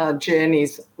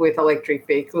journeys with electric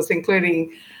vehicles,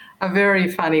 including a very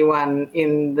funny one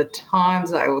in the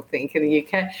Times, I would think, in the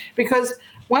UK, because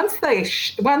once the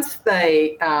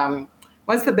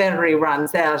battery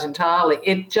runs out entirely,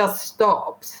 it just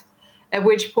stops. At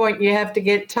which point you have to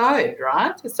get towed,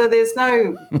 right? So there's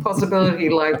no possibility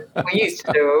like we used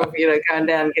to do of, you know, going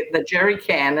down and getting the jerry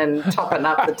can and topping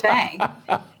up the tank.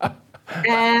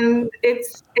 And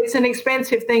it's an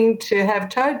expensive thing to have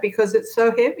towed because it's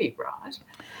so heavy, right?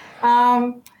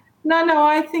 No,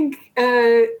 I think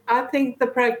the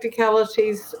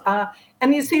practicalities are,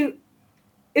 and you see,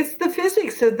 it's the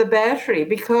physics of the battery,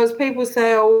 because people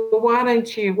say, oh, well,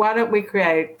 why don't we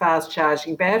create fast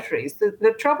charging batteries?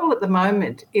 The trouble at the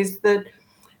moment is that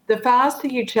the faster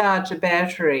you charge a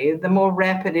battery, the more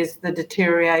rapid is the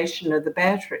deterioration of the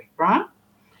battery, right?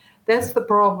 That's the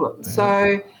problem.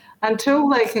 So until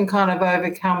they can kind of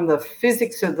overcome the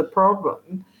physics of the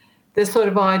problem, the sort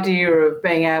of idea of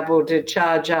being able to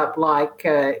charge up like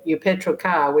your petrol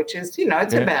car, which is, you know,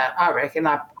 it's about, I reckon,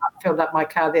 I filled up my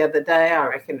car the other day, I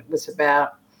reckon it was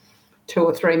about 2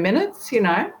 or 3 minutes, you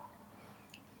know.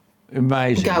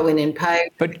 Amazing. Go in and pay,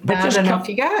 but off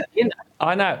you go, you know.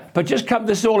 I know, but this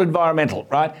is all environmental,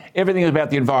 right? Everything is about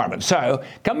the environment. So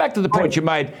come back to the point you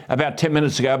made about 10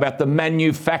 minutes ago about the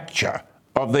manufacture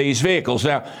of these vehicles.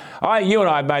 Now, you and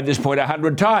I have made this point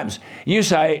 100 times. You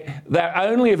say they're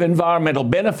only of environmental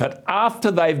benefit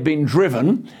after they've been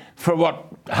driven for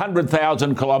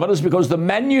 100,000 kilometres, because the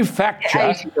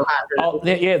manufacture,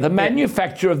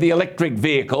 manufacture of the electric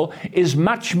vehicle is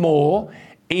much more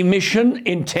emission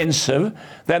intensive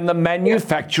than the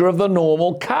manufacture of the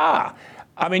normal car.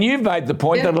 I mean, you've made the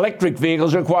point that electric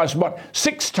vehicles require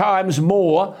 6 times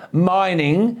more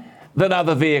mining than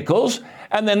other vehicles.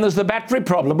 And then there's the battery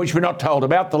problem, which we're not told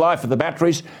about, the life of the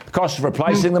batteries, the cost of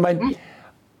replacing them.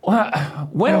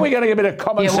 When are we going to get a bit of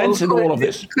common sense in all of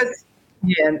this?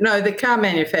 The car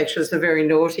manufacturers are very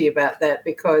naughty about that,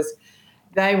 because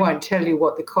they won't tell you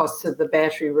what the cost of the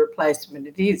battery replacement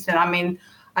it is. And I mean,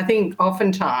 I think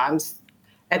oftentimes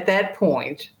at that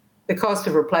point, the cost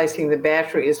of replacing the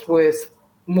battery is worth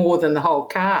more than the whole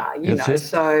car, you know.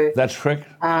 So that's correct.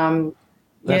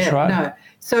 That's right. No.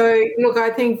 So, look, I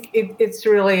think it's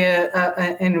really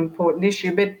an important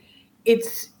issue, but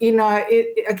it's, you know,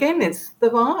 it's the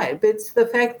vibe. It's the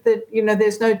fact that, you know,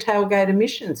 there's no tailgate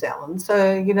emissions, Alan.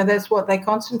 So, you know, that's what they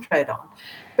concentrate on.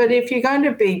 But if you're going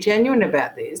to be genuine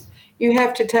about this, you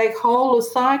have to take the whole of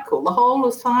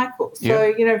cycle.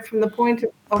 So, you know, from the point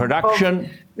of production,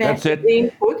 that's it.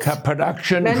 Inputs,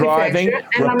 production, driving,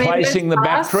 replacing the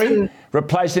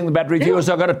battery. Viewers,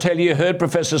 I've got to tell you, heard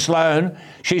Professor Sloan.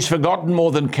 She's forgotten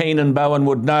more than Keane and Bowen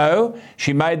would know.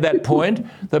 She made that point.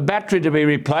 The battery to be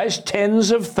replaced, tens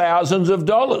of thousands of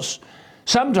dollars,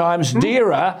 sometimes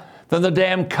dearer than the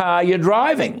damn car you're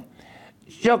driving.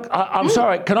 Look, I'm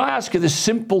sorry, can I ask you this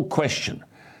simple question?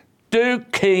 Do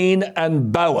Keane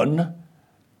and Bowen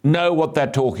know what they're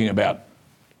talking about?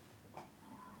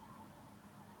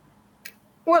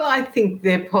 Well, I think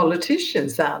they're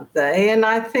politicians, aren't they? And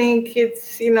I think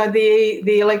it's,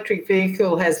 the electric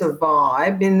vehicle has a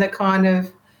vibe in the kind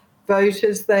of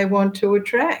voters they want to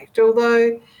attract.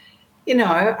 Although,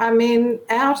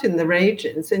 out in the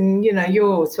regions, and,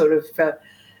 you're sort of,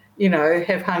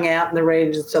 have hung out in the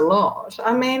regions a lot.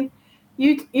 I mean,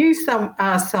 you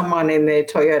ask someone in their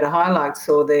Toyota Hilux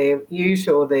or their Ute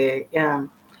or their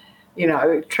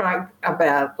truck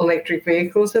about electric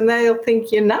vehicles, and they'll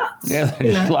think you're nuts. Yeah,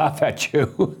 they just laugh at you.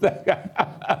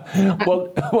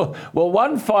 Well,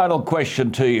 one final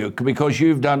question to you, because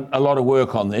you've done a lot of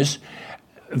work on this.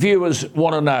 Viewers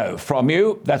want to know from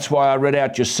you, that's why I read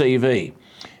out your CV,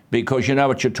 because you know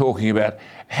what you're talking about.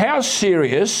 How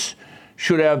serious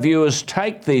should our viewers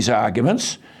take these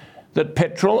arguments that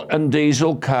petrol and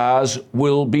diesel cars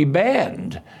will be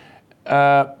banned?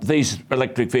 These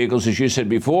electric vehicles, as you said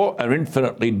before, are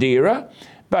infinitely dearer.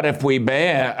 But if we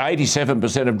ban,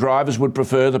 87% of drivers would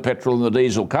prefer the petrol and the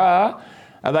diesel car.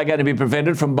 Are they going to be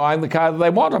prevented from buying the car that they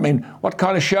want? I mean, what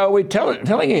kind of show are we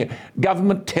telling here?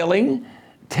 Government telling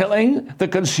the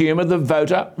consumer, the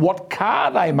voter, what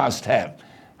car they must have.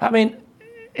 I mean,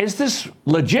 is this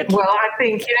legit? Well, I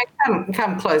think,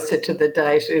 come closer to the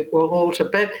date, it will alter.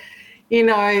 But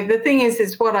the thing is,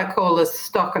 it's what I call a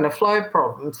stock and a flow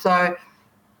problem. So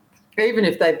even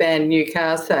if they ban new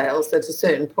car sales at a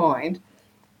certain point,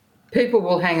 people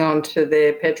will hang on to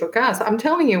their petrol cars. I'm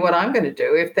telling you what I'm going to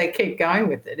do if they keep going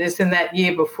with it is in that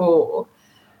year before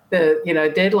the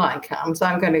deadline comes,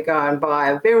 I'm going to go and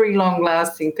buy a very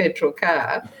long-lasting petrol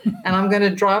car and I'm going to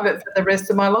drive it for the rest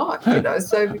of my life,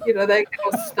 so, they can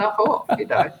all stuff off,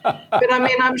 But, I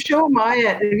mean, I'm sure my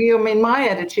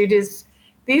attitude is,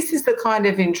 this is the kind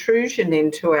of intrusion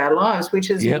into our lives which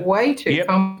is way too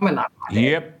common.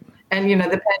 Yep. And,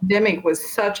 the pandemic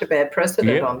was such a bad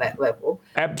precedent on that level.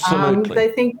 Absolutely.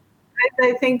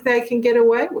 They think they can get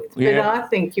away with. But I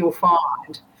think you'll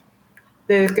find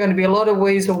there's going to be a lot of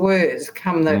weasel words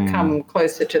come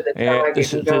closer to the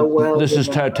target and go, well... This is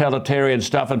totalitarian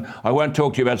stuff, and I won't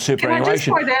talk to you about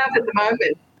superannuation. Can I just point out at the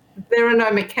moment, there are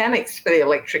no mechanics for the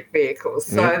electric vehicles,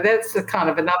 so that's a kind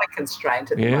of another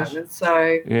constraint at the moment.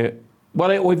 So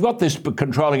well, we've got this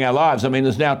controlling our lives. I mean,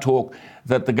 there's now talk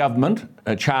that the government,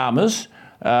 Chalmers,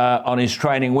 on his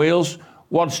training wheels,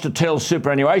 wants to tell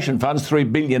superannuation funds,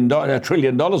 $3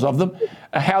 trillion of them,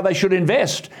 how they should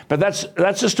invest. But that's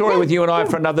a story with you and I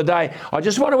for another day. I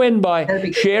just want to end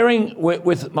by sharing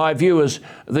with my viewers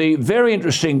the very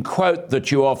interesting quote that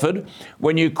you offered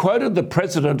when you quoted the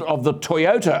president of the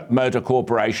Toyota Motor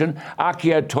Corporation,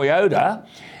 Akio Toyoda,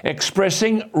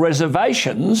 expressing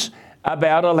reservations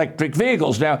about electric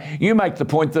vehicles. Now, you make the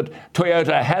point that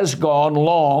Toyota has gone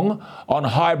long on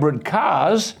hybrid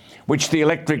cars, which the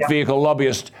electric vehicle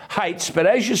lobbyist hates. But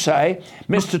as you say,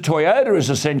 Mr. Toyota is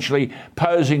essentially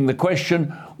posing the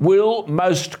question, will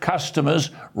most customers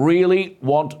really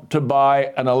want to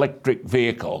buy an electric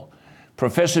vehicle?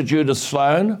 Professor Judith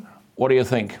Sloan, what do you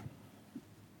think?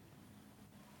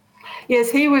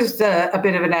 Yes, he was a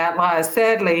bit of an outlier.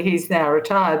 Sadly, he's now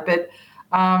retired. But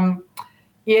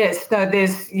yes, no,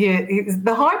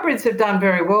 the hybrids have done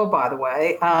very well, by the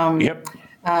way.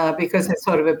 Because it's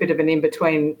sort of a bit of an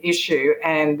in-between issue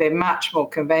and they're much more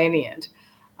convenient.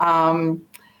 And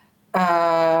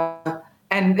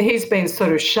he's been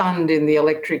sort of shunned in the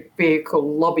electric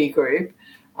vehicle lobby group.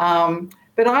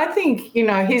 But I think,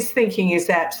 his thinking is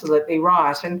absolutely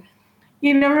right. And,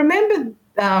 remember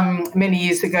many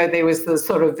years ago there was the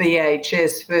sort of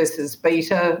VHS versus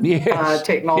beta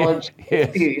technology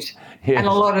dispute. Yes. And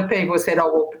a lot of people said,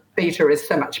 well, beta is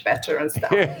so much better and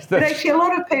stuff. Yes, but actually a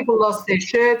lot of people lost their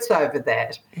shirts over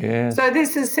that. Yeah. So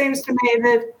this seems to me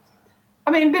that,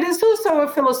 but it's also a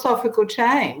philosophical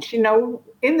change.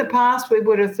 In the past we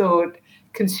would have thought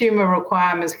consumer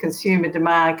requirements, consumer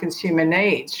demand, consumer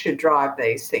needs should drive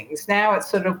these things. Now it's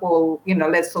sort of,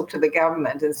 let's look to the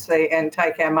government and see and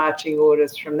take our marching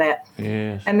orders from that.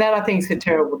 Yes. And that, I think, is a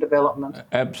terrible development.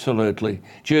 Absolutely.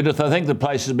 Judith, I think the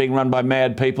place is being run by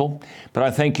mad people, but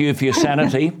I thank you for your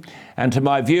sanity. And to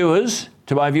my viewers,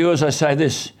 I say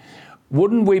this,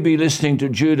 wouldn't we be listening to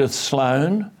Judith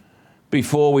Sloan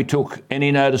before we took any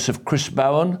notice of Chris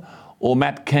Bowen or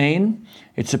Matt Keane?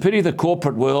 It's a pity the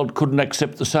corporate world couldn't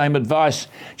accept the same advice.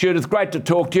 Judith, great to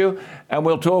talk to you, and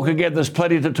we'll talk again. There's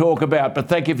plenty to talk about, but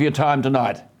thank you for your time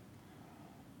tonight.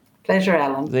 Pleasure,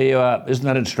 Alan. There you are. Isn't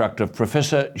that instructive?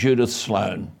 Professor Judith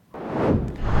Sloan.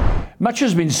 Much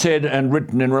has been said and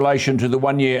written in relation to the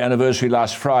one-year anniversary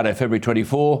last Friday, February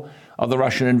 24, of the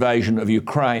Russian invasion of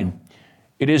Ukraine.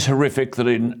 It is horrific that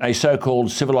in a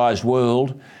so-called civilised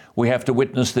world, we have to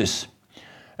witness this.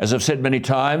 As I've said many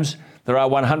times, there are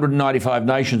 195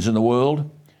 nations in the world.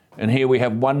 And here we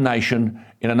have one nation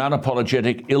in an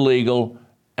unapologetic, illegal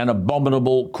and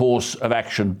abominable course of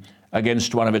action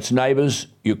against one of its neighbours,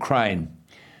 Ukraine.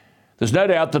 There's no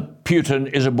doubt that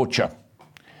Putin is a butcher.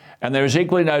 And there is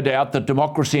equally no doubt that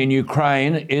democracy in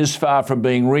Ukraine is far from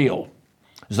being real.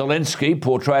 Zelensky,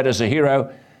 portrayed as a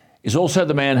hero, is also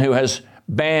the man who has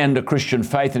banned a Christian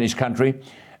faith in his country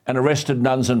and arrested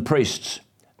nuns and priests.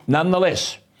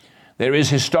 Nonetheless, there is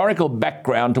historical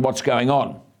background to what's going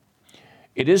on.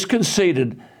 It is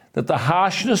conceded that the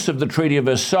harshness of the Treaty of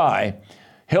Versailles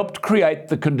helped create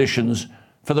the conditions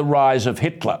for the rise of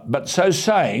Hitler. But so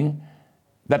saying,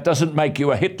 that doesn't make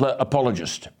you a Hitler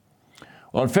apologist.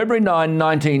 Well, on February 9,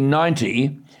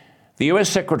 1990, the US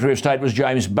Secretary of State was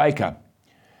James Baker.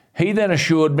 He then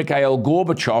assured Mikhail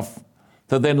Gorbachev,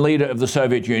 the then leader of the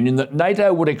Soviet Union, that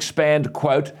NATO would expand,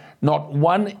 quote, not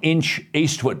 1 inch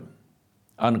eastward,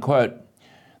 unquote.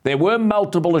 There were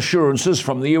multiple assurances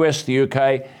from the US, the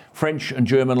UK, French and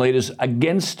German leaders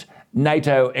against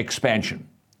NATO expansion.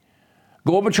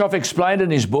 Gorbachev explained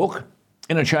in his book,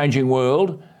 In a Changing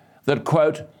World, that,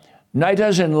 quote,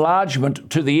 NATO's enlargement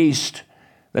to the east,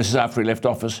 this is after he left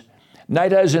office,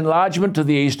 NATO's enlargement to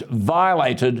the east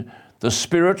violated the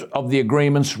spirit of the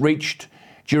agreements reached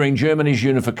during Germany's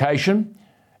unification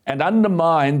and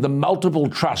undermined the multiple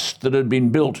trust that had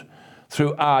been built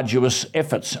through arduous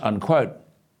efforts, unquote.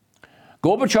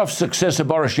 Gorbachev's successor,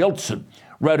 Boris Yeltsin,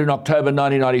 wrote in October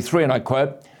 1993, and I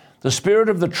quote, the spirit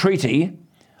of the treaty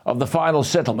of the final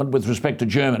settlement with respect to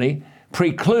Germany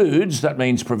precludes, that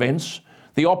means prevents,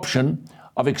 the option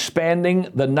of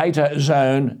expanding the NATO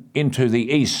zone into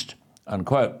the east,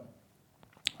 unquote.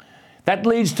 That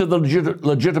leads to the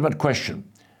legitimate question.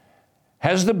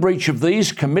 Has the breach of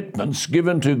these commitments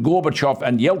given to Gorbachev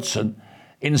and Yeltsin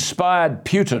inspired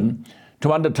Putin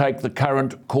to undertake the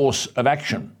current course of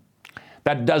action?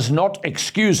 That does not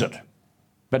excuse it.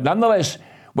 But nonetheless,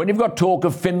 when you've got talk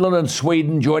of Finland and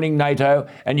Sweden joining NATO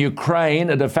and Ukraine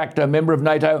a de facto member of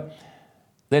NATO,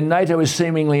 then NATO is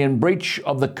seemingly in breach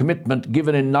of the commitment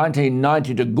given in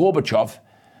 1990 to Gorbachev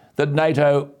that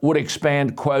NATO would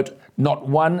expand, quote, not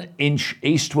 1 inch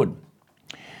eastward.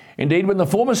 Indeed, when the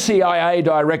former CIA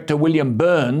director William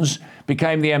Burns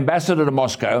became the ambassador to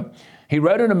Moscow, he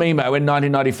wrote in a memo in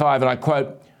 1995, and I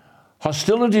quote,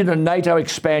 hostility to NATO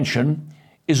expansion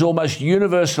is almost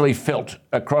universally felt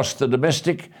across the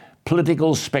domestic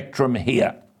political spectrum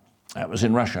here. That was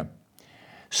in Russia.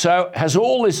 So has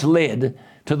all this led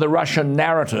to the Russian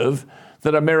narrative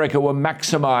that America were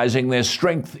maximising their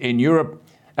strength in Europe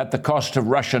at the cost of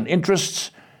Russian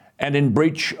interests and in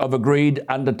breach of agreed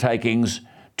undertakings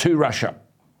to Russia?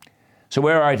 So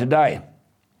where are we today?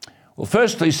 Well,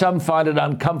 firstly, some find it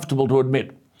uncomfortable to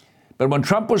admit, but when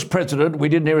Trump was president, we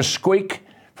didn't hear a squeak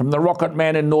from the rocket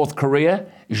man in North Korea,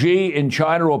 Xi in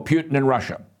China, or Putin in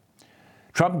Russia.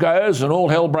 Trump goes and all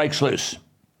hell breaks loose.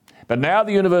 But now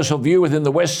the universal view within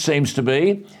the West seems to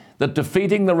be that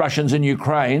defeating the Russians in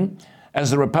Ukraine,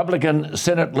 as the Republican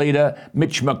Senate leader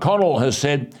Mitch McConnell has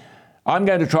said, I'm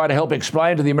going to try to help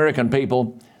explain to the American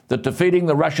people that defeating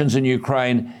the Russians in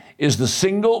Ukraine is the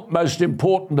single most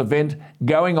important event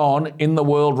going on in the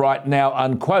world right now,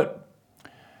 unquote.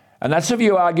 And that's a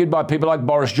view argued by people like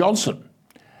Boris Johnson,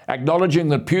 acknowledging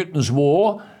that Putin's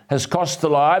war has cost the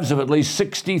lives of at least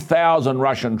 60,000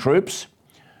 Russian troops.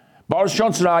 Boris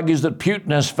Johnson argues that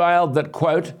Putin has failed, that,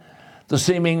 quote, the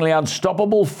seemingly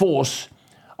unstoppable force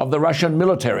of the Russian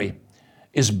military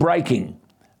is breaking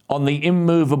on the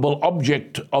immovable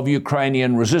object of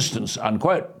Ukrainian resistance,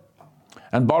 unquote.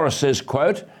 And Boris says,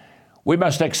 quote, we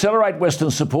must accelerate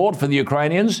Western support for the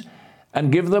Ukrainians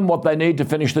and give them what they need to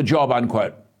finish the job,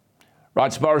 unquote.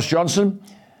 Writes Boris Johnson,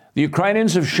 the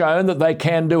Ukrainians have shown that they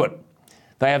can do it.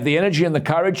 They have the energy and the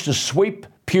courage to sweep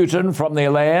Putin from their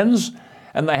lands,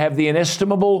 and they have the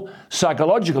inestimable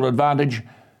psychological advantage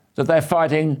that they're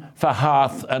fighting for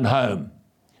hearth and home.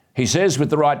 He says with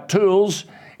the right tools,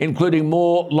 including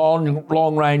more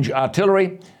long-range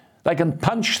artillery, they can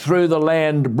punch through the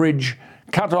land bridge,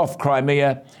 cut off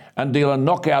Crimea, and deal a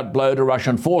knockout blow to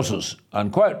Russian forces,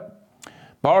 unquote.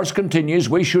 Boris continues,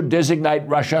 we should designate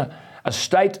Russia a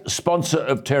state sponsor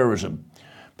of terrorism,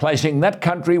 placing that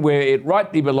country where it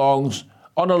rightly belongs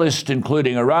on a list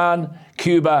including Iran,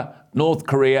 Cuba, North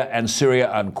Korea, and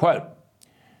Syria, unquote.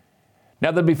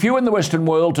 Now, there'd be few in the Western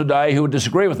world today who would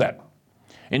disagree with that.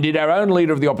 Indeed, our own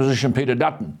leader of the opposition, Peter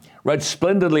Dutton, wrote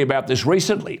splendidly about this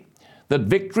recently, that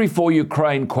victory for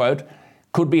Ukraine, quote,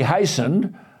 could be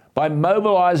hastened by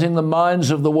mobilising the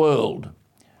minds of the world,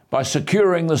 by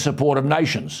securing the support of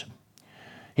nations.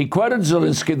 He quoted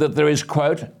Zelensky that there is,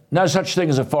 quote, no such thing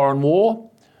as a foreign war,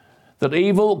 that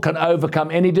evil can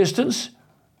overcome any distance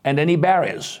and any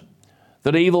barriers,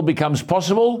 that evil becomes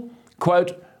possible,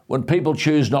 quote, when people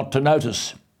choose not to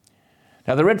notice.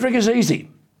 Now, the rhetoric is easy,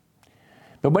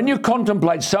 but when you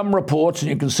contemplate some reports, and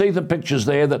you can see the pictures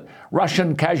there, that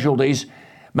Russian casualties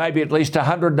may be at least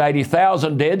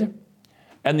 180,000 dead,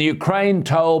 and the Ukraine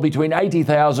toll between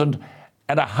 80,000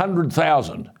 and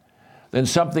 100,000, then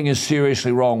something is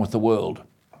seriously wrong with the world.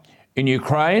 In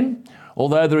Ukraine,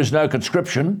 although there is no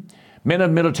conscription, men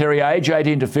of military age,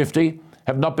 18 to 50,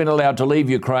 have not been allowed to leave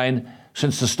Ukraine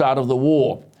since the start of the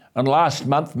war. And last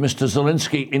month, Mr.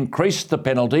 Zelensky increased the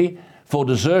penalty for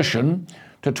desertion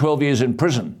to 12 years in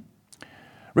prison.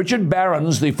 Richard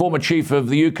Barrons, the former chief of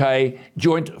the UK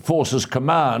Joint Forces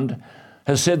Command,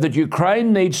 has said that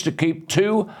Ukraine needs to keep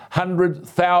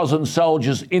 200,000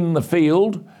 soldiers in the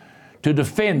field to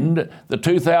defend the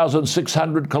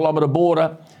 2,600-kilometre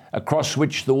border across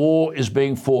which the war is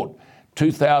being fought.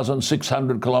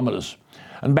 2,600 kilometres.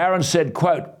 And Barrons said,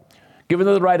 quote, given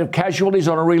that the rate of casualties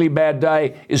on a really bad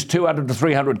day is 200 to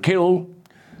 300 killed,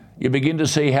 you begin to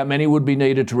see how many would be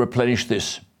needed to replenish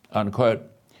this, unquote.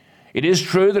 It is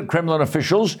true that Kremlin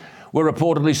officials were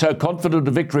reportedly so confident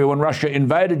of victory when Russia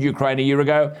invaded Ukraine a year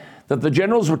ago that the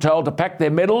generals were told to pack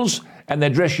their medals and their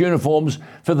dress uniforms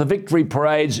for the victory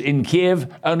parades in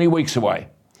Kiev only weeks away.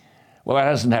 Well, that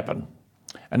hasn't happened.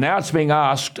 And now it's being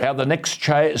asked how the next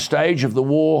stage of the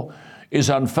war is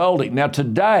unfolding. Now,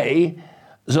 today,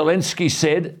 Zelensky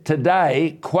said,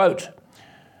 quote,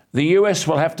 the US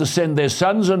will have to send their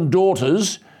sons and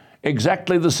daughters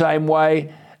exactly the same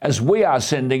way as we are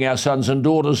sending our sons and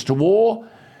daughters to war,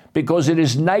 because it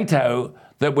is NATO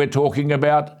that we're talking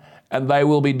about and they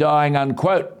will be dying,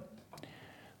 unquote.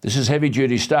 This is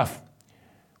heavy-duty stuff,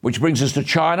 which brings us to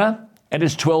China and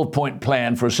its 12-point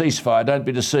plan for a ceasefire. Don't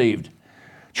be deceived.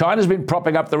 China's been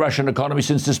propping up the Russian economy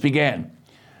since this began.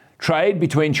 Trade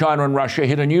between China and Russia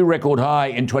hit a new record high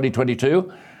in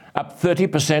 2022, up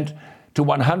 30% to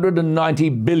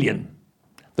 $190 billion.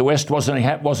 The West wasn't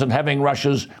having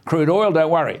Russia's crude oil, don't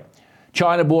worry.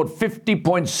 China bought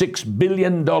 $50.6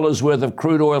 billion worth of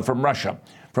crude oil from Russia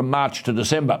from March to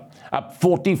December, up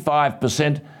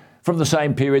 45% from the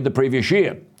same period the previous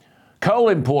year. Coal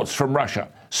imports from Russia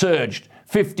surged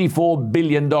 $54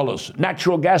 billion.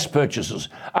 Natural gas purchases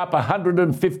up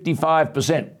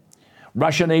 155%.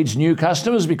 Russia needs new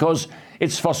customers because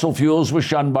its fossil fuels were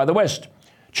shunned by the West.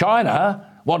 China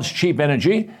wants cheap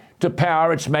energy to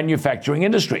power its manufacturing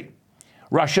industry.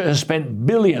 Russia has spent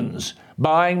billions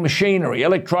buying machinery,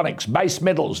 electronics, base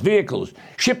metals, vehicles,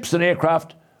 ships and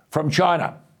aircraft from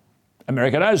China.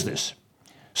 America knows this.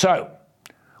 So,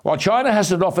 while China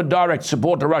hasn't offered direct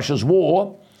support to Russia's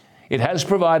war, it has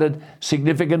provided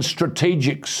significant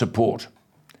strategic support.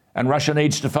 And Russia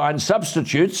needs to find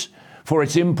substitutes for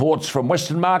its imports from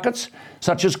Western markets,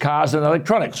 such as cars and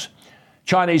electronics.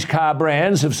 Chinese car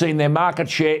brands have seen their market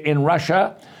share in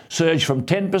Russia surge from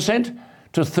 10%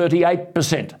 to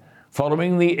 38%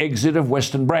 following the exit of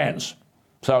Western brands.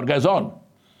 So it goes on.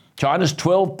 China's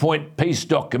 12-point peace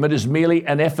document is merely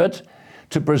an effort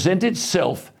to present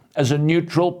itself as a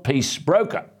neutral peace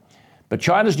broker. But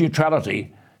China's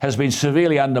neutrality has been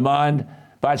severely undermined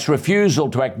by its refusal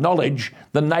to acknowledge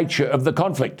the nature of the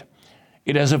conflict.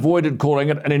 It has avoided calling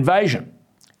it an invasion,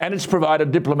 and it's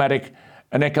provided diplomatic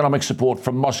and economic support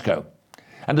from Moscow.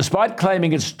 And despite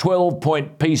claiming its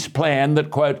 12-point peace plan that,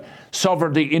 quote,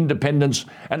 sovereignty, independence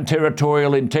and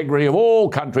territorial integrity of all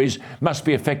countries must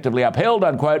be effectively upheld,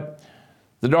 unquote,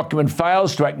 the document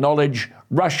fails to acknowledge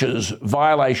Russia's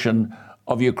violation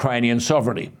of Ukrainian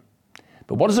sovereignty.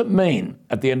 But what does it mean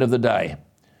at the end of the day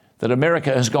that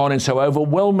America has gone in so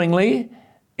overwhelmingly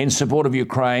in support of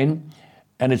Ukraine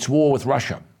and its war with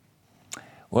Russia?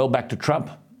 Well, back to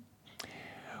Trump.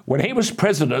 When he was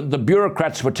president, the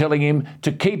bureaucrats were telling him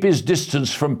to keep his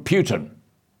distance from Putin.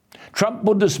 Trump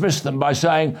would dismiss them by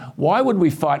saying, why would we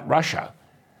fight Russia?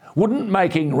 Wouldn't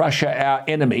making Russia our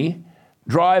enemy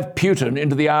drive Putin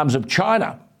into the arms of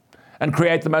China and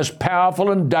create the most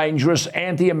powerful and dangerous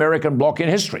anti-American bloc in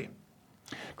history?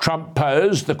 Trump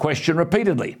posed the question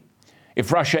repeatedly.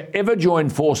 If Russia ever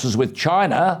joined forces with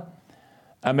China,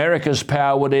 America's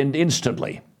power would end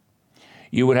instantly.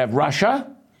 You would have Russia,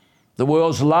 the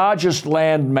world's largest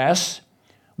land mass,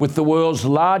 with the world's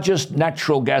largest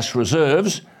natural gas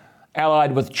reserves,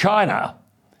 allied with China,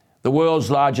 the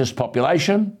world's largest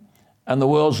population and the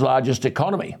world's largest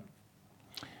economy.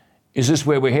 Is this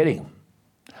where we're heading?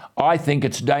 I think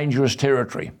it's dangerous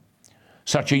territory.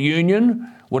 Such a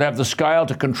union would have the scale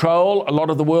to control a lot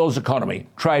of the world's economy,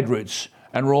 trade routes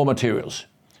and raw materials.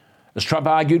 As Trump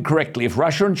argued correctly, if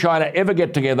Russia and China ever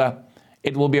get together,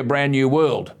 it will be a brand new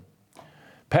world.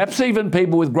 Perhaps even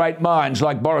people with great minds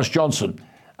like Boris Johnson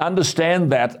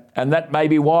understand that, and that may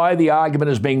be why the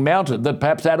argument is being mounted that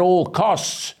perhaps at all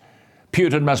costs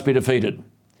Putin must be defeated.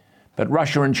 But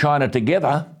Russia and China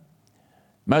together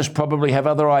most probably have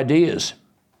other ideas.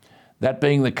 That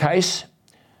being the case,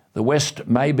 the West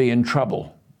may be in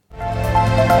trouble.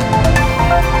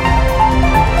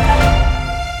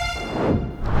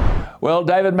 Well,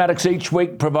 David Maddox each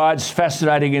week provides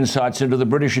fascinating insights into the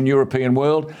British and European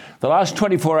world. The last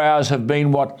 24 hours have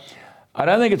been what I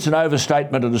don't think it's an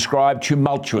overstatement to describe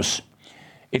tumultuous.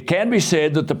 It can be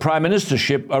said that the Prime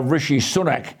Ministership of Rishi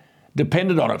Sunak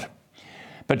depended on it.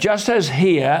 But just as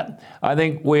here, I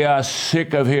think we are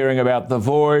sick of hearing about The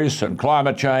Voice and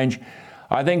climate change,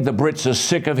 I think the Brits are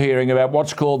sick of hearing about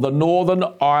what's called the Northern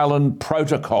Ireland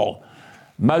Protocol.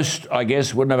 Most, I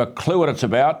guess, wouldn't have a clue what it's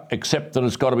about, except that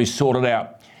it's got to be sorted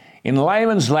out. In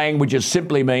layman's language, it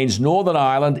simply means Northern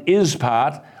Ireland is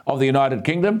part of the United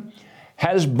Kingdom.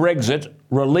 Has Brexit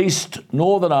released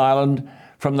Northern Ireland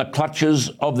from the clutches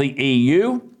of the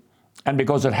EU? And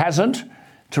because it hasn't,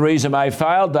 Theresa May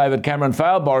failed, David Cameron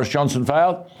failed, Boris Johnson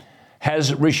failed.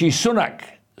 Has Rishi Sunak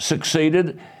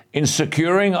succeeded in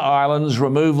securing Ireland's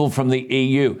removal from the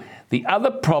EU? The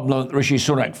other problem that Rishi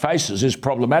Sunak faces is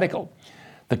problematical.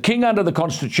 The King under the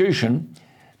Constitution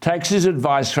takes his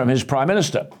advice from his Prime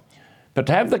Minister. But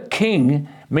to have the King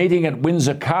meeting at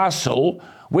Windsor Castle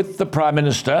with the Prime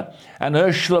Minister and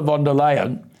Ursula von der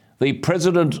Leyen, the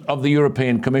President of the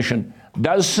European Commission,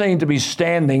 does seem to be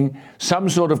standing some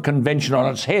sort of convention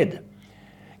on its head.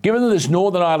 Given that this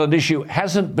Northern Ireland issue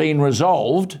hasn't been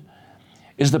resolved,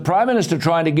 is the Prime Minister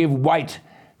trying to give weight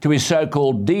to his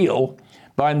so-called deal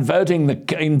by invoking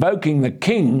the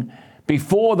King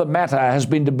before the matter has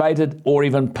been debated or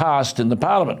even passed in the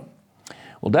Parliament?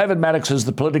 Well, David Maddox is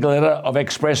the political editor of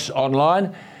Express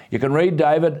Online. You can read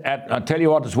David at, I tell you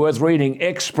what, it's worth reading,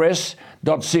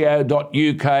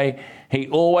 express.co.uk. He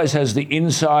always has the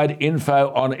inside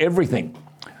info on everything.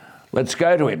 Let's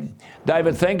go to him.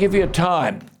 David, thank you for your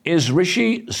time. Is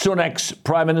Rishi Sunak's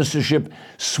Prime Ministership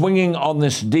swinging on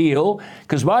this deal?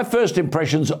 Because my first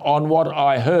impressions on what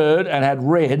I heard and had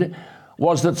read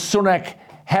was that Sunak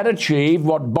had achieved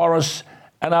what Boris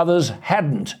and others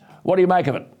hadn't. What do you make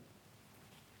of it?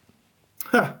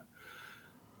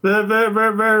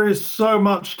 There is so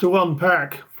much to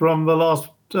unpack from the last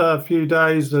few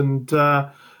days, and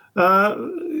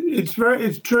it's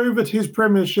true that his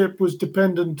premiership was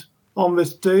dependent on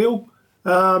this deal.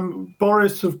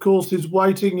 Boris, of course, is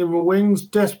waiting in the wings,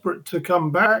 desperate to come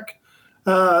back.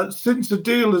 Since the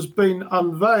deal has been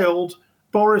unveiled,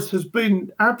 Boris has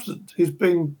been absent. He's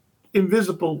been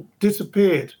invisible,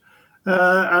 disappeared.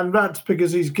 And that's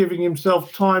because he's giving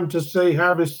himself time to see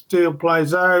how this deal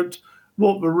plays out,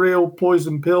 what the real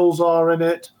poison pills are in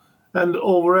it, and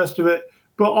all the rest of it.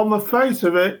 But on the face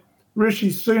of it, Rishi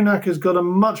Sunak has got a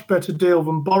much better deal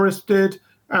than Boris did,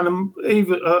 and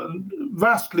even a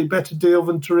vastly better deal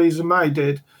than Theresa May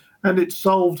did. And it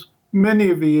solved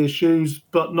many of the issues,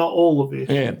 but not all of the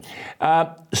issues.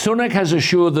 Yeah. Sunak has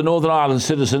assured the Northern Ireland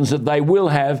citizens that they will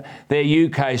have their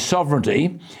UK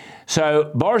sovereignty.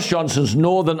 So Boris Johnson's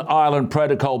Northern Ireland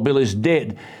Protocol bill is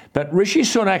dead. But Rishi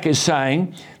Sunak is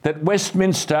saying that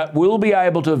Westminster will be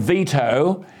able to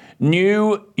veto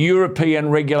new European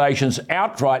regulations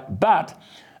outright. But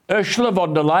Ursula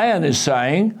von der Leyen is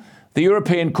saying the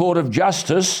European Court of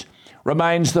Justice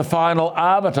remains the final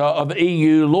arbiter of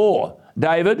EU law.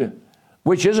 David,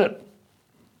 which is it?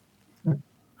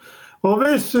 Well,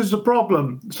 this is the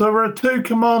problem. So there are two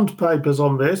command papers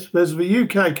on this. There's the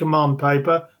UK command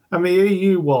paper and the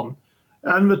EU one.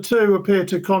 And the two appear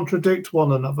to contradict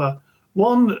one another.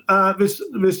 One, this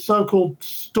so-called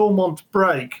Stormont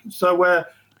break, so where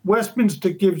Westminster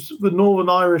gives the Northern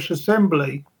Irish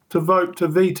Assembly to vote to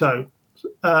veto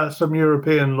some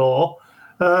European law,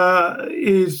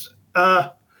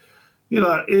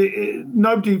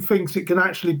 nobody thinks it can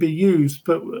actually be used,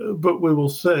 but we will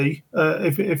see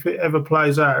if it ever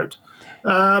plays out.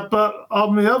 But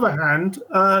on the other hand,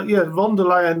 von der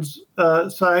Leyen's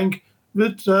saying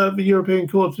that the European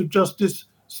Court of Justice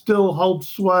still holds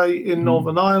sway in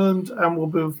Northern Ireland and will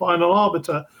be the final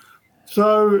arbiter.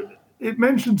 So it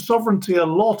mentions sovereignty a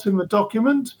lot in the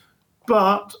document,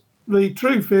 but the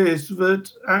truth is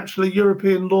that actually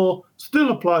European law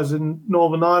still applies in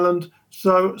Northern Ireland,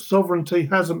 so sovereignty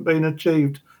hasn't been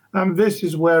achieved. And this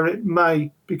is where it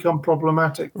may become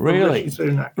problematic for Rishi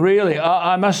Sunak. Really?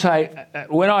 I must say,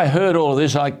 when I heard all of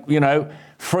this,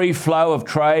 free flow of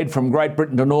trade from Great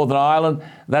Britain to Northern Ireland,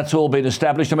 that's all been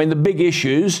established. I mean, the big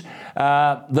issues,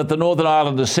 that the Northern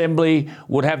Ireland Assembly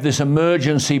would have this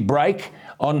emergency break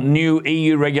on new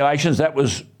EU regulations, that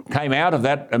was came out of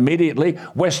that immediately,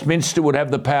 Westminster would have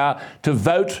the power to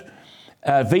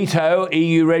veto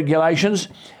EU regulations.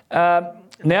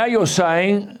 Now you're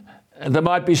saying there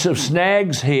might be some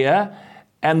snags here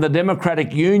and the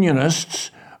Democratic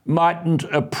Unionists mightn't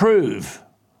approve.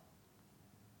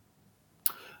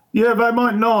 Yeah, they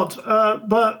might not.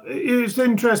 But it's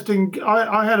interesting.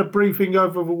 I had a briefing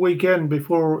over the weekend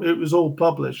before it was all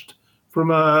published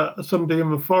from somebody in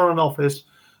the Foreign Office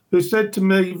who said to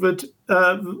me that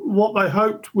what they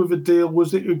hoped with the deal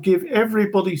was it would give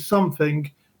everybody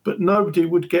something, but nobody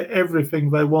would get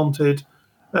everything they wanted.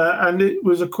 And it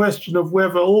was a question of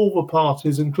whether all the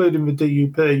parties, including the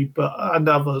DUP and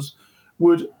others,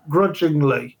 would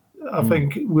grudgingly, I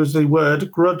think was the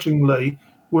word, grudgingly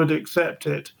would accept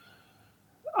it.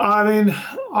 I mean,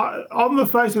 on the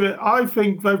face of it, I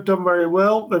think they've done very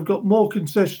well. They've got more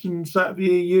concessions out of the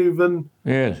EU than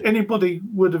anybody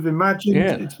would have imagined.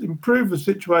 Yeah. It's improved the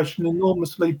situation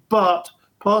enormously, but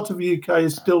part of the UK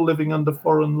is still living under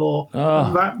foreign law.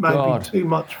 And that may be too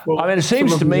much for. I mean, it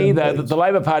seems to me, though, that the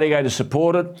Labor Party are going to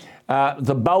support it.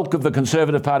 The bulk of the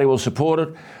Conservative Party will support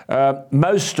it.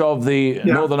 Most of the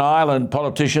Northern Ireland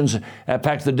politicians, in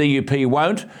fact, the DUP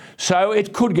won't. So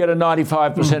it could get a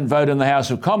 95% vote in the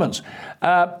House of Commons.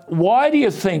 Why do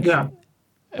you think?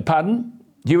 Pardon?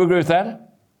 Do you agree with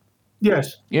that?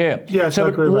 Yes. Yeah. Yes. So I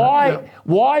agree with that.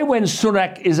 why, when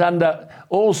Sunak is under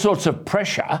all sorts of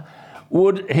pressure,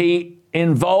 would he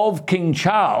involve King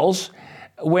Charles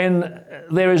when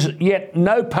there is yet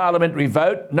no parliamentary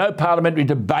vote, no parliamentary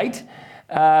debate?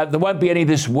 There won't be any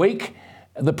this week.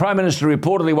 The Prime Minister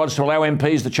reportedly wants to allow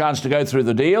MPs the chance to go through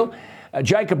the deal.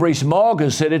 Jacob Rees-Mogg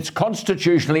has said it's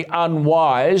constitutionally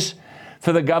unwise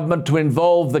for the government to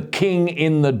involve the King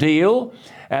in the deal.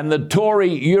 And the Tory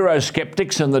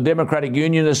Eurosceptics and the Democratic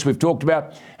Unionists we've talked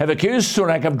about have accused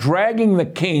Sunak of dragging the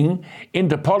King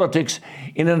into politics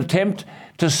in an attempt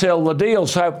to sell the deal.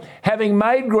 So having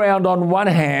made ground on one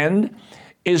hand,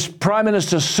 is Prime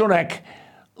Minister Sunak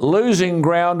losing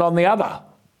ground on the other?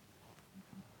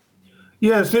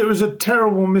 Yes, it was a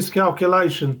terrible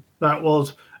miscalculation, that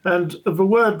was. And the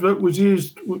word that was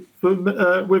used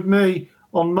with me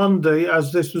on Monday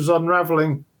as this was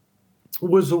unravelling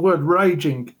was the word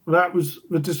raging. That was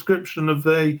the description of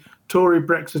the Tory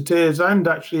Brexiteers and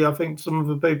actually I think some of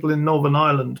the people in Northern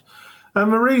Ireland.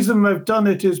 And the reason they've done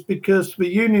it is because the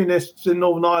Unionists in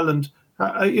Northern Ireland,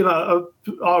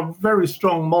 are very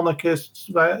strong monarchists.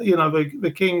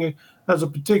 The King has a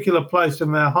particular place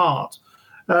in their heart.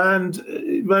 And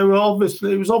it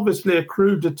was obviously a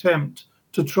crude attempt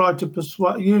to try to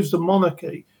use the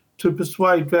monarchy to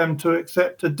persuade them to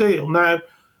accept a deal. Now,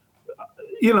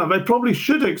 they probably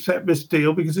should accept this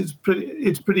deal because it's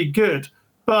pretty good.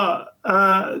 But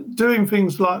doing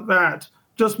things like that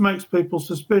just makes people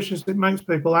suspicious. It makes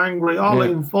people angry.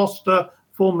 Arlene Foster,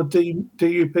 former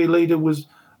DUP leader, was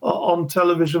on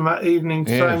television that evening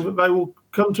saying that they will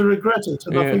come to regret it.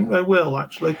 And I think they will,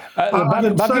 actually. I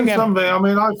can say something. I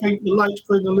mean, I think the late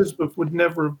Queen Elizabeth would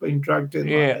never have been dragged in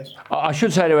like this. I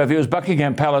should say to our viewers,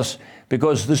 Buckingham Palace,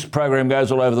 because this program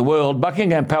goes all over the world,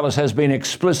 Buckingham Palace has been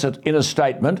explicit in a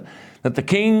statement that the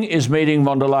King is meeting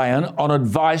von der Leyen on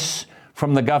advice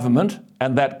from the government,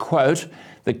 and that, quote,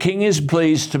 the King is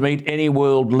pleased to meet any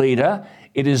world leader.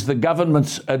 It is the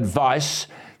government's advice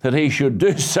that he should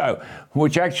do so,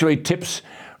 which actually tips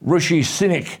Rishi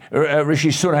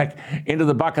Sunak into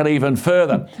the bucket even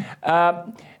further.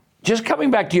 Just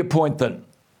coming back to your point then,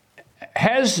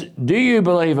 do you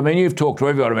believe, I mean, you've talked to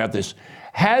everyone about this,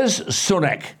 has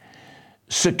Sunak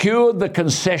secured the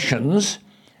concessions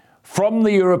from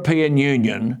the European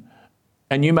Union?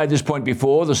 And you made this point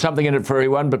before, there's something in it for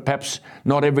everyone, but perhaps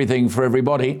not everything for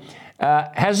everybody.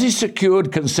 Has he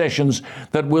secured concessions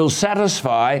that will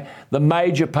satisfy the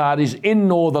major parties in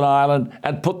Northern Ireland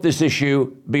and put this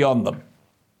issue beyond them?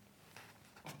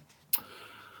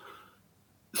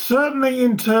 Certainly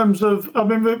in terms of, I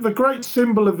mean, the great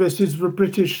symbol of this is the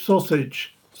British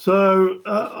sausage. So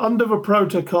under the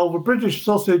protocol, the British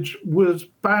sausage was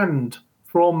banned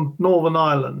from Northern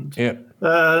Ireland. Yeah.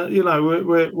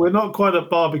 We're not quite at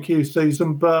barbecue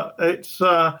season, but it's,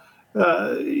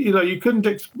 you couldn't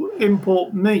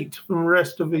import meat from the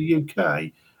rest of the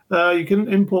UK. You can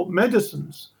import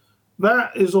medicines.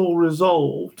 That is all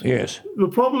resolved. Yes. The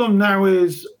problem now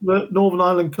is that Northern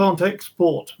Ireland can't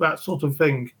export that sort of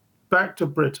thing back to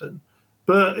Britain.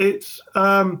 But it's,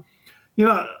 I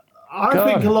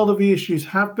think a lot of the issues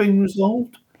have been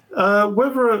resolved.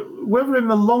 Whether in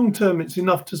the long term it's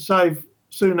enough to save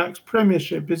Sunak's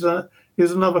premiership is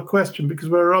another question, because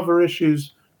there are other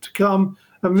issues to come,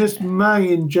 and this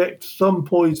may inject some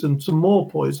more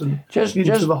poison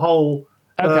into the whole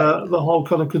the whole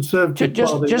kind of Conservative Party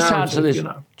just narrative, answer this.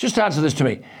 Just answer this to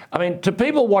me. I mean, to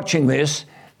people watching this,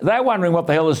 they're wondering what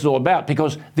the hell this is all about,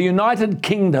 because the United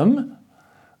Kingdom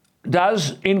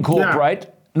does incorporate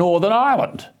Northern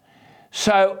Ireland.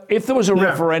 So if there was a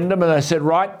referendum and they said,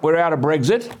 right, we're out of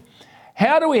Brexit,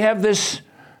 how do we have this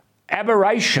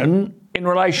aberration in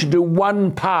relation to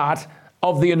one part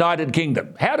of the United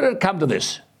Kingdom? How did it come to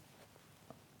this?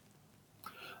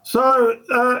 So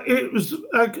it was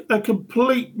a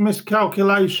complete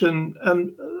miscalculation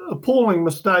and appalling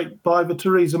mistake by the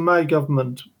Theresa May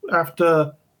government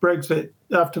after Brexit,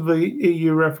 after the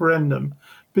EU referendum,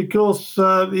 because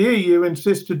the EU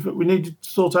insisted that we needed to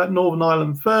sort out Northern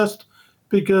Ireland first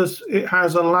because it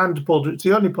has a land border. It's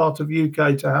the only part of the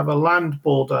UK to have a land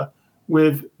border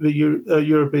with the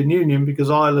European Union, because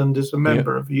Ireland is a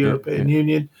member of the European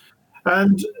Union.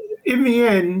 And in the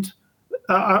end,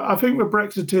 I think the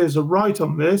Brexiteers are right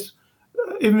on this.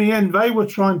 In the end, they were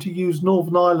trying to use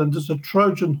Northern Ireland as a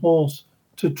Trojan horse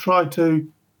to try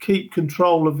to keep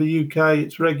control of the UK,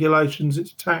 its regulations,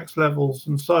 its tax levels,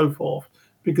 and so forth,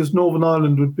 because Northern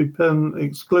Ireland would be permanently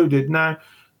excluded. Now,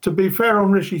 to be fair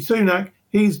on Rishi Sunak,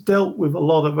 he's dealt with a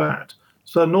lot of that.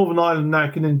 So Northern Ireland now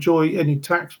can enjoy any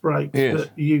tax breaks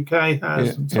that the UK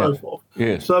has and so forth.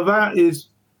 So that is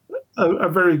a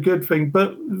very good thing.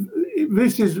 But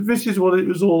this is what it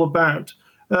was all about.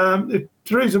 If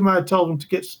Theresa May had told them to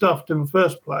get stuffed in the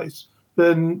first place,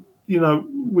 then,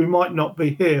 we might not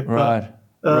be here. Right.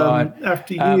 But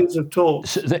after years of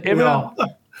talks,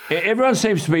 everyone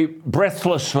seems to be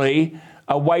breathlessly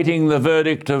awaiting the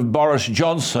verdict of Boris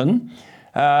Johnson.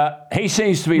 He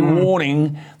seems to be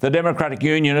warning the Democratic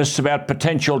Unionists about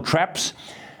potential traps.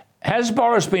 Has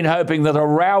Boris been hoping that a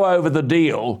row over the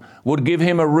deal would give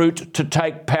him a route to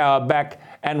take power back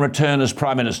and return as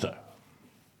Prime Minister?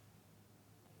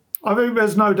 I think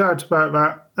there's no doubt about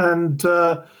that. And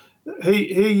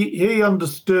he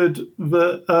understood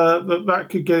that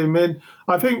could get him in.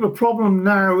 I think the problem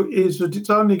now is that it's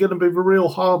only going to be the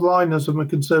real hardliners of the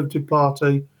Conservative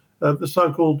Party, the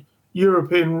so-called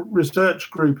European Research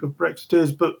Group of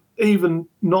Brexiteers, but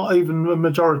not even the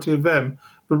majority of them,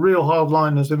 the real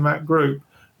hardliners in that group,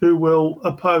 who will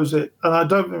oppose it. And I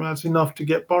don't think that's enough to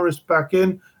get Boris back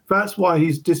in. That's why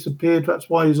he's disappeared. That's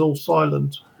why he's all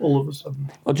silent all of a sudden.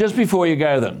 Well, just before you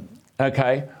go then,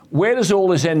 okay, where does all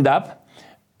this end up?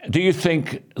 Do you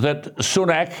think that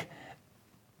Sunak,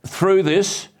 through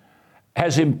this,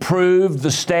 has improved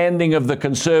the standing of the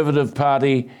Conservative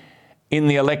Party in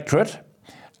the electorate?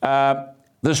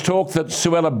 There's talk that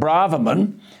Suella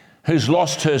Braverman, who's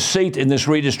lost her seat in this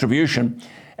redistribution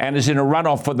and is in a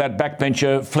runoff with that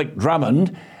backbencher Flick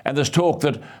Drummond, and there's talk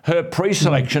that her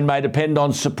pre-selection may depend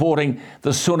on supporting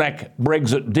the Sunak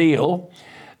Brexit deal.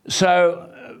 So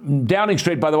Downing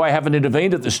Street, by the way, haven't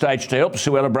intervened at this stage to help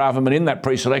Suella Braverman in that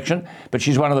pre-selection, but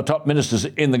she's one of the top ministers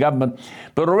in the government.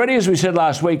 But already, as we said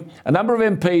last week, a number of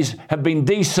MPs have been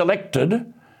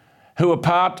deselected who are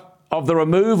part of the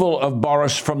removal of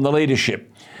Boris from the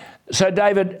leadership. So,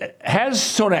 David, has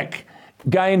Sunak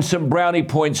gained some brownie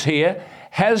points here?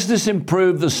 Has this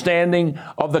improved the standing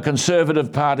of the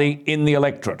Conservative Party in the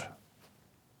electorate?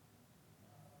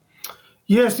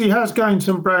 Yes, he has gained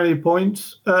some brownie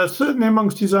points, certainly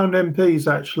amongst his own MPs,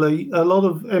 actually. A lot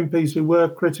of MPs who were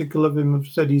critical of him have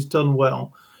said he's done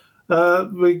well.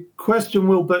 The question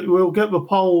will be, we'll get the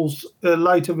polls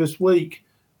later this week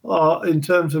in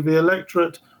terms of the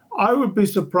electorate. I would be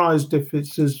surprised if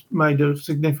it has made a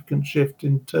significant shift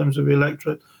in terms of the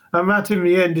electorate. And that, in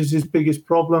the end, is his biggest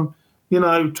problem.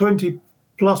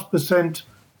 20+%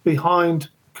 behind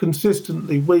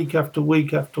consistently, week after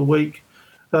week after week.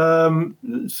 And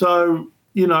in the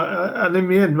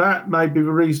end, that may be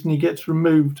the reason he gets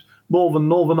removed more than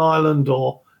Northern Ireland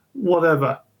or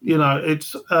whatever.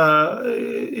 It's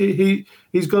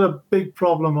he's got a big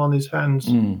problem on his hands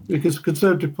because the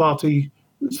Conservative Party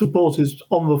support is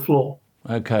on the floor.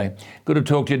 Okay. Good to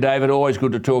talk to you, David. Always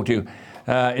good to talk to you.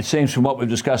 It seems from what we've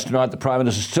discussed tonight, the Prime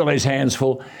Minister still has his hands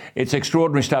full. It's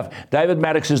extraordinary stuff. David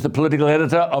Maddox is the political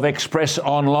editor of Express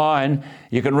Online.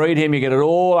 You can read him. You get it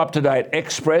all up to date.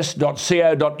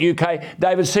 express.co.uk.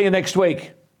 David, see you next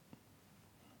week.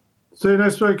 See you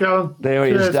next week, Alan. There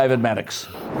he is, David Maddox.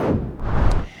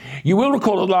 You will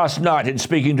recall that last night, in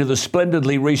speaking to the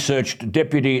splendidly researched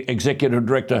Deputy Executive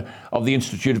Director of the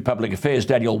Institute of Public Affairs,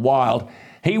 Daniel Wild,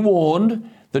 he warned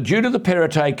that due to the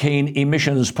Perrottet-Keane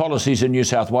emissions policies in New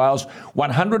South Wales,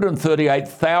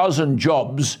 138,000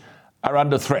 jobs are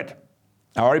under threat.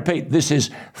 Now, I repeat, this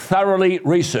is thoroughly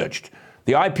researched.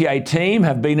 The IPA team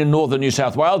have been in northern New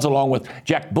South Wales, along with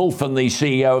Jack Bulfin, the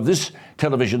CEO of this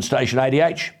television station,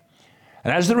 ADH.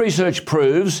 And as the research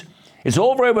proves, It's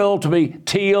all very well to be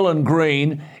teal and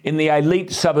green in the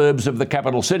elite suburbs of the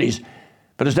capital cities,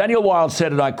 but as Daniel Wild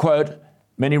said, and I quote,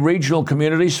 many regional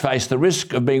communities face the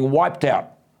risk of being wiped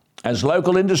out as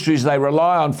local industries they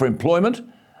rely on for employment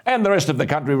and the rest of the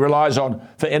country relies on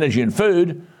for energy and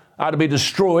food are to be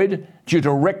destroyed due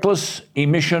to reckless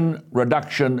emission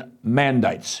reduction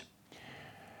mandates.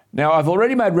 Now, I've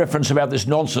already made reference about this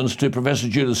nonsense to Professor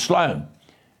Judith Sloan,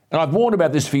 and I've warned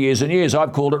about this for years and years.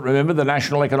 I've called it, remember, the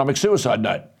National Economic Suicide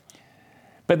Note.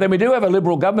 But then we do have a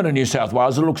Liberal government in New South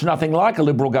Wales that looks nothing like a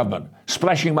Liberal government,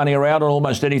 splashing money around on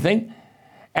almost anything.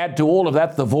 Add to all of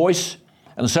that the voice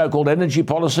and so-called energy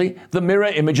policy, the mirror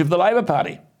image of the Labor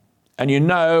Party. And you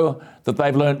know that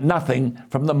they've learnt nothing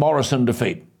from the Morrison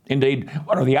defeat. Indeed,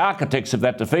 one of the architects of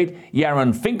that defeat,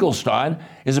 Yaron Finkelstein,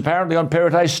 is apparently on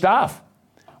Perrottet's staff.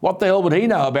 What the hell would he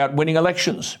know about winning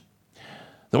elections?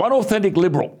 The one authentic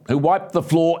Liberal who wiped the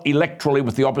floor electorally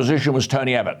with the opposition was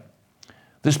Tony Abbott.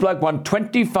 This bloke won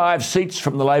 25 seats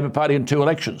from the Labor Party in 2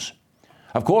 elections.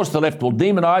 Of course, the left will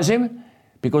demonise him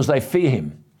because they fear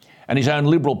him, and his own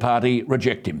Liberal Party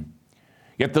reject him.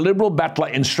 Yet the Liberal battler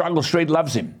in Struggle Street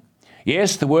loves him.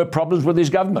 Yes, there were problems with his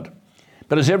government,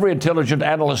 but as every intelligent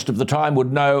analyst of the time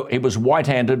would know, he was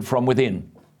white-handed from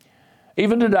within.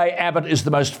 Even today, Abbott is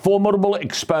the most formidable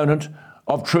exponent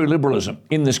of true liberalism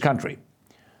in this country.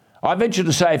 I venture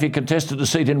to say if he contested a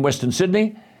seat in Western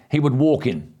Sydney, he would walk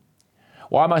in.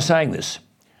 Why am I saying this?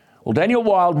 Well, Daniel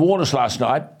Wild warned us last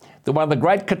night that one of the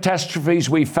great catastrophes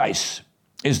we face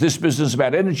is this business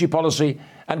about energy policy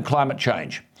and climate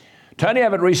change. Tony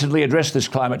Abbott recently addressed this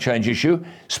climate change issue,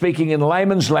 speaking in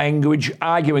layman's language,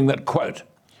 arguing that, quote,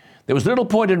 there was little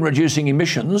point in reducing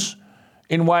emissions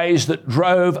in ways that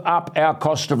drove up our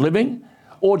cost of living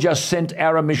or just sent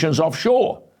our emissions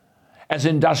offshore, as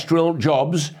industrial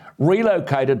jobs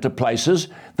relocated to places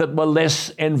that were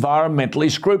less environmentally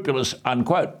scrupulous,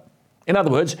 unquote. In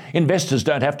other words, investors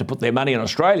don't have to put their money in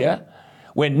Australia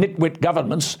when nitwit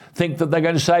governments think that they're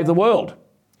going to save the world.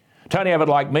 Tony Abbott,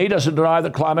 like me, doesn't deny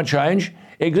that climate change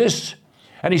exists,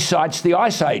 and he cites the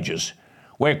ice ages,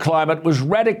 where climate was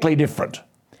radically different.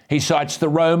 He cites the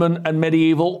Roman and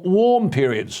medieval warm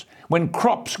periods, when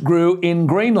crops grew in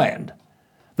Greenland,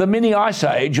 the mini ice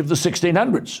age of the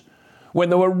 1600s, when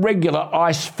there were regular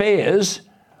ice fairs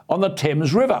on the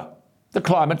Thames River. The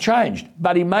climate changed,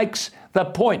 but he makes the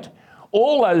point.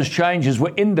 All those changes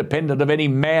were independent of any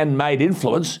man-made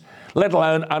influence, let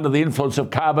alone under the influence of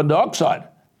carbon dioxide,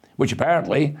 which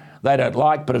apparently they don't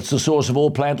like, but it's the source of all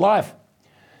plant life.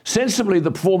 Sensibly,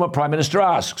 the former Prime Minister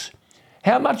asks,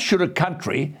 how much should a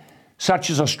country such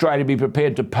as Australia be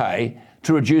prepared to pay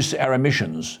to reduce our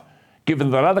emissions,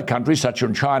 given that other countries, such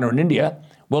as China and India,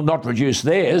 will not reduce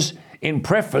theirs in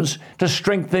preference to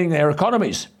strengthening their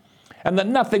economies? And that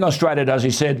nothing Australia does, he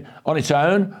said, on its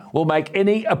own will make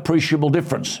any appreciable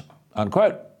difference,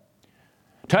 unquote.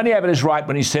 Tony Abbott is right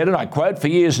when he said, and I quote, for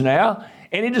years now,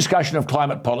 any discussion of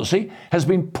climate policy has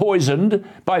been poisoned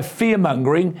by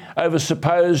fear-mongering over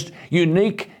supposed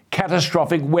unique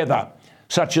catastrophic weather,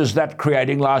 such as that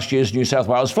creating last year's New South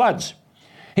Wales floods.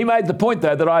 He made the point,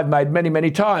 though, that I've made many,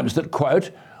 many times, that,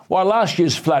 quote, while last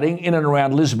year's flooding in and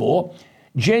around Lismore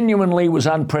genuinely was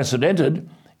unprecedented,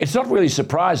 it's not really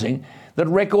surprising that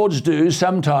records do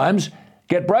sometimes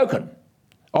get broken.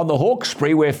 On the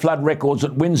Hawkesbury, where flood records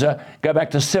at Windsor go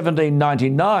back to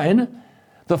 1799,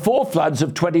 the 4 floods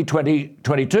of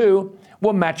 2020-22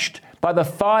 were matched by the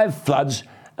 5 floods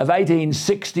of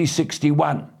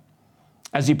 1860-61.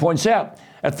 As he points out,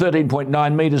 at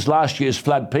 13.9 metres, last year's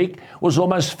flood peak was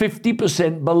almost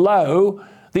 50% below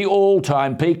the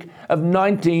all-time peak of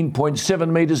 19.7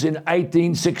 metres in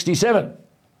 1867.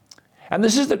 And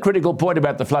this is the critical point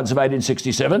about the floods of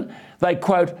 1867. They,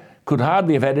 quote, could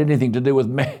hardly have had anything to do with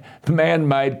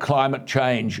man-made climate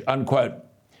change, unquote.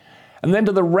 And then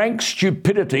to the rank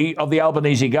stupidity of the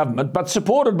Albanese government, but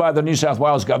supported by the New South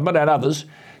Wales government and others,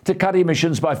 to cut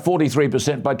emissions by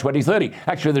 43% by 2030.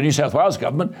 Actually, the New South Wales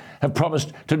government have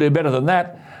promised to do better than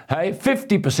that. Hey,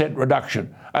 50%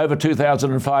 reduction over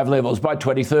 2005 levels by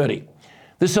 2030.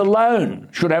 This alone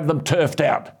should have them turfed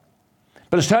out.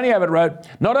 But as Tony Abbott wrote,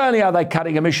 not only are they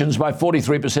cutting emissions by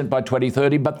 43% by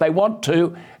 2030, but they want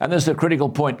to, and this is the critical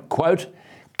point, quote,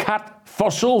 cut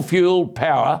fossil fuel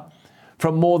power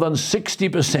from more than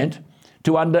 60%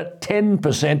 to under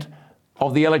 10%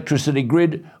 of the electricity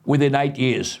grid within 8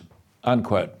 years,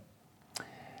 unquote.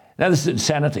 Now, this is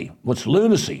insanity. What's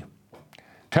lunacy?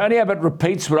 Tony Abbott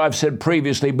repeats what I've said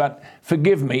previously, but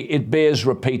forgive me, it bears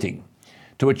repeating.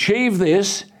 To achieve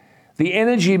this, the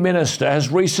Energy Minister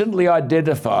has recently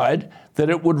identified that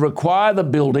it would require the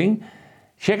building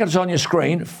check it's on your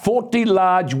screen, 40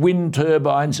 large wind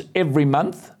turbines every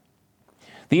month,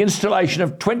 the installation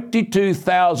of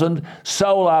 22,000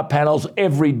 solar panels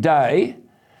every day,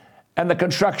 and the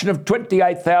construction of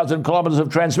 28,000 kilometres of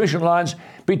transmission lines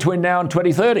between now and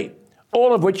 2030,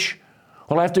 all of which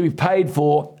will have to be paid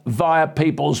for via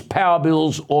people's power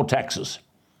bills or taxes.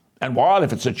 And while,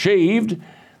 if it's achieved,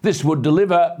 this would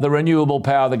deliver the renewable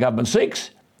power the government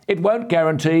seeks, it won't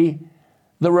guarantee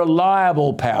the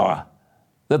reliable power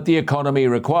that the economy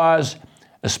requires,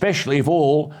 especially if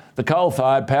all the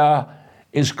coal-fired power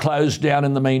is closed down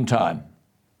in the meantime."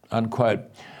 Unquote.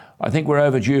 I think we're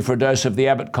overdue for a dose of the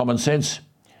Abbott common sense,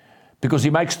 because he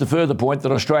makes the further point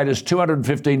that Australia's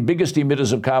 215 biggest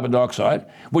emitters of carbon dioxide,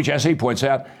 which, as he points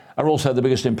out, are also the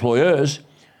biggest employers,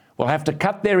 will have to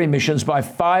cut their emissions by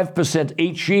 5%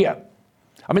 each year.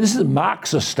 I mean, this is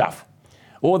Marxist stuff.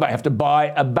 Or they have to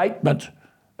buy abatement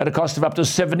at a cost of up to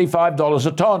 $75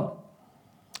 a tonne.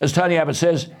 As Tony Abbott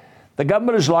says, the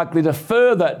government is likely to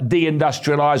further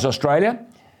deindustrialise Australia,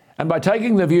 and by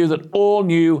taking the view that all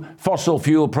new fossil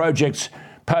fuel projects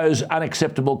pose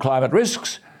unacceptable climate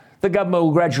risks, the government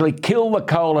will gradually kill the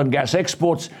coal and gas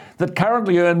exports that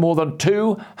currently earn more than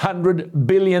 $200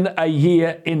 billion a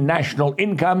year in national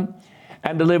income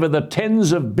and deliver the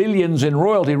tens of billions in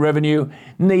royalty revenue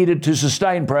needed to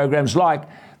sustain programs like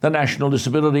the National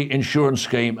Disability Insurance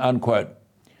Scheme, unquote.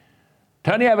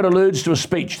 Tony Abbott alludes to a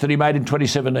speech that he made in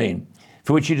 2017,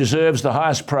 for which he deserves the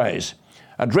highest praise,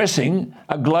 addressing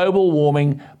a global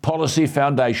warming policy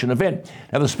foundation event.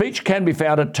 Now, the speech can be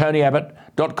found at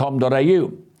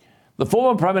tonyabbott.com.au. The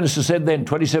former Prime Minister said then,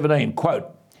 2017, quote,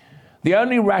 "The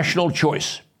only rational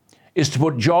choice is to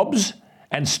put jobs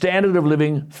and standard of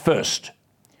living first,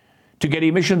 to get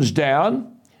emissions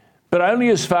down, but only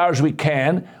as far as we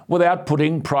can without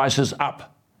putting prices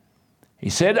up." He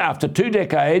said after 2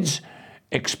 decades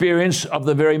experience of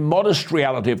the very modest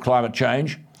reality of climate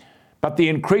change, but the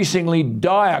increasingly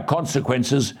dire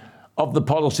consequences of the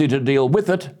policy to deal with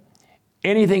it,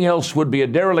 anything else would be a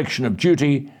dereliction of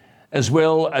duty as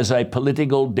well as a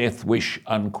political death wish,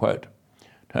 unquote.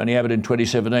 Tony Abbott in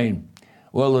 2017.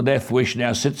 Well, the death wish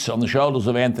now sits on the shoulders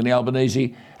of Anthony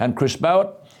Albanese and Chris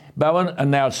Bowen,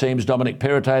 and now it seems Dominic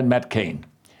Perrottet and Matt Keane.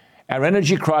 Our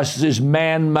energy crisis is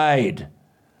man-made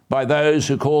by those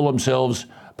who call themselves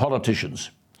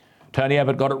politicians. Tony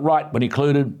Abbott got it right when he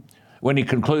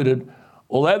concluded,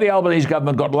 although the Albanese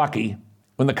government got lucky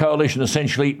when the coalition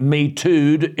essentially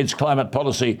me-too'd its climate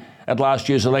policy at last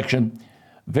year's election,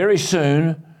 very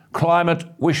soon climate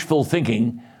wishful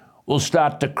thinking will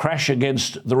start to crash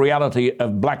against the reality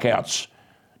of blackouts,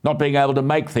 not being able to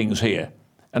make things here,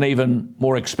 and even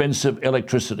more expensive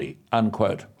electricity,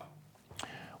 unquote.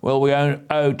 Well, we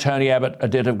owe Tony Abbott a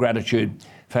debt of gratitude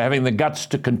for having the guts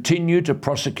to continue to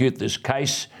prosecute this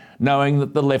case, knowing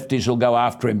that the lefties will go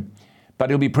after him. But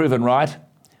he'll be proven right.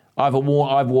 I've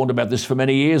warned about this for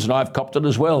many years, and I've copped it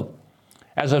as well.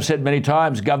 As I've said many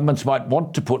times, governments might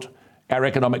want to put our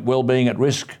economic well-being at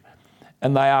risk,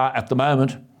 and they are at the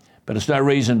moment, but it's no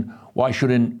reason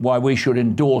why we should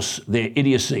endorse their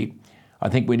idiocy. I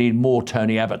think we need more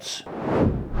Tony Abbotts.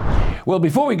 Well,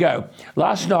 before we go,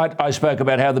 last night I spoke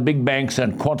about how the big banks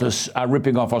and Qantas are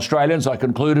ripping off Australians. I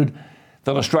concluded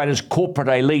that Australia's corporate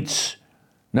elites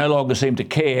no longer seem to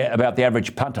care about the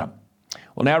average punter.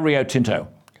 Well, now Rio Tinto,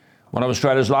 one of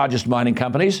Australia's largest mining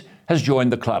companies, has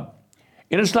joined the club.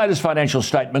 In its latest financial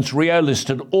statements, Rio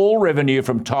listed all revenue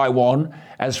from Taiwan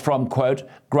as from, quote,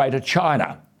 Greater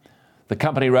China. The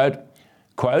company wrote,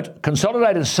 quote,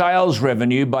 "Consolidated sales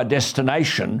revenue by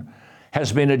destination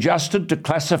has been adjusted to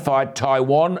classify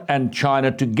Taiwan and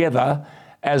China together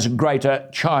as Greater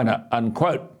China,"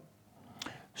 unquote.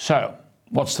 So,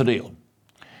 what's the deal?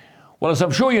 Well, as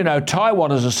I'm sure you know,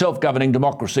 Taiwan is a self-governing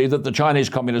democracy that the Chinese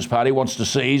Communist Party wants to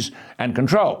seize and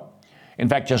control. In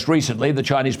fact, just recently, the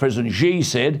Chinese President Xi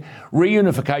said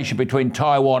reunification between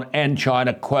Taiwan and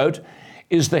China, quote,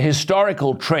 "is the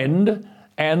historical trend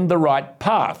and the right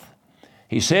path."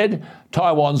 He said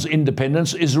Taiwan's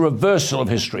independence is a reversal of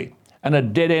history and a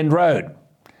dead-end road.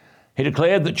 He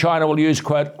declared that China will use,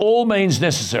 quote, "all means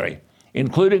necessary,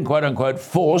 including, quote unquote,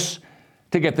 force,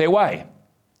 to get their way."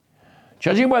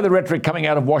 Judging by the rhetoric coming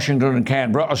out of Washington and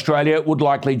Canberra, Australia would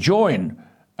likely join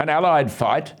an allied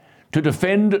fight to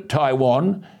defend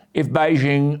Taiwan if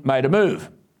Beijing made a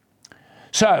move.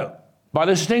 So, by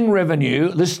listing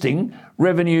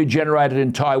revenue generated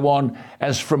in Taiwan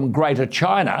as from Greater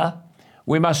China,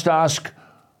 we must ask,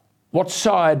 what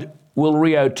side will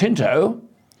Rio Tinto,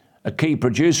 a key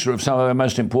producer of some of our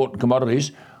most important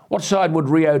commodities, what side would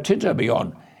Rio Tinto be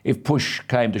on if push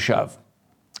came to shove?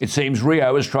 It seems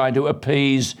Rio is trying to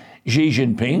appease Xi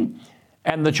Jinping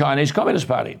and the Chinese Communist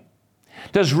Party.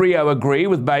 Does Rio agree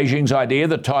with Beijing's idea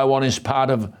that Taiwan is part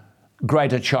of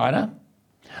Greater China?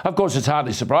 Of course, it's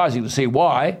hardly surprising to see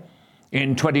why.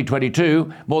 In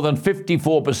 2022, more than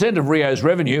 54% of Rio's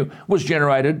revenue was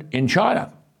generated in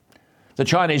China. The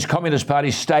Chinese Communist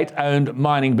Party's state-owned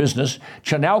mining business,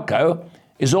 Chinalco,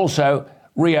 is also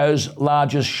Rio's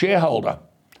largest shareholder,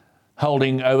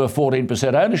 holding over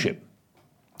 14% ownership.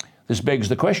 This begs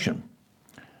the question: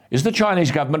 is the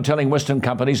Chinese government telling Western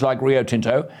companies like Rio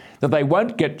Tinto that they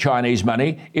won't get Chinese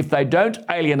money if they don't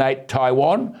alienate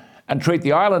Taiwan and treat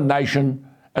the island nation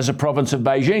as a province of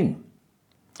Beijing?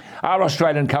 Are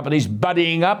Australian companies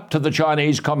buddying up to the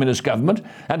Chinese Communist government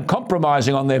and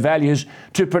compromising on their values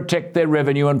to protect their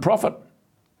revenue and profit?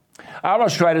 Are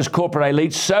Australia's corporate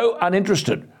elites so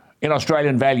uninterested in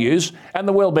Australian values and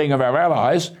the well-being of our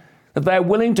allies that they are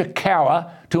willing to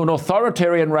cower to an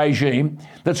authoritarian regime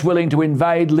that's willing to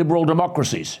invade liberal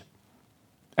democracies?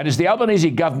 And is the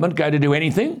Albanese government going to do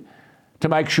anything to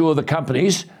make sure the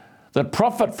companies that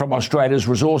profit from Australia's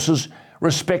resources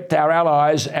respect our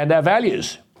allies and our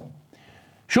values?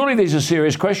 Surely these are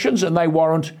serious questions and they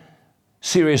warrant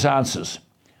serious answers.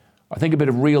 I think a bit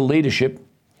of real leadership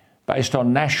based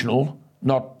on national,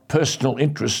 not personal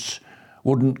interests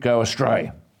wouldn't go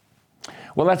astray.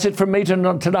 Well, that's it from me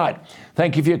tonight.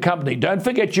 Thank you for your company. Don't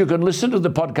forget you can listen to the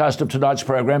podcast of tonight's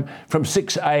program from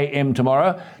 6 a.m.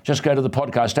 tomorrow. Just go to the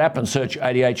podcast app and search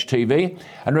ADH TV.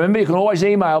 And remember, you can always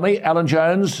email me,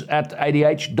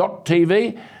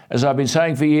 alanjones@adh.tv. As I've been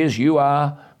saying for years, you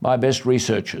are my best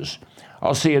researchers.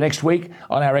 I'll see you next week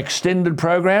on our extended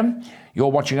program.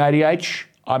 You're watching ADH.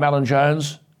 I'm Alan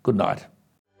Jones. Good night.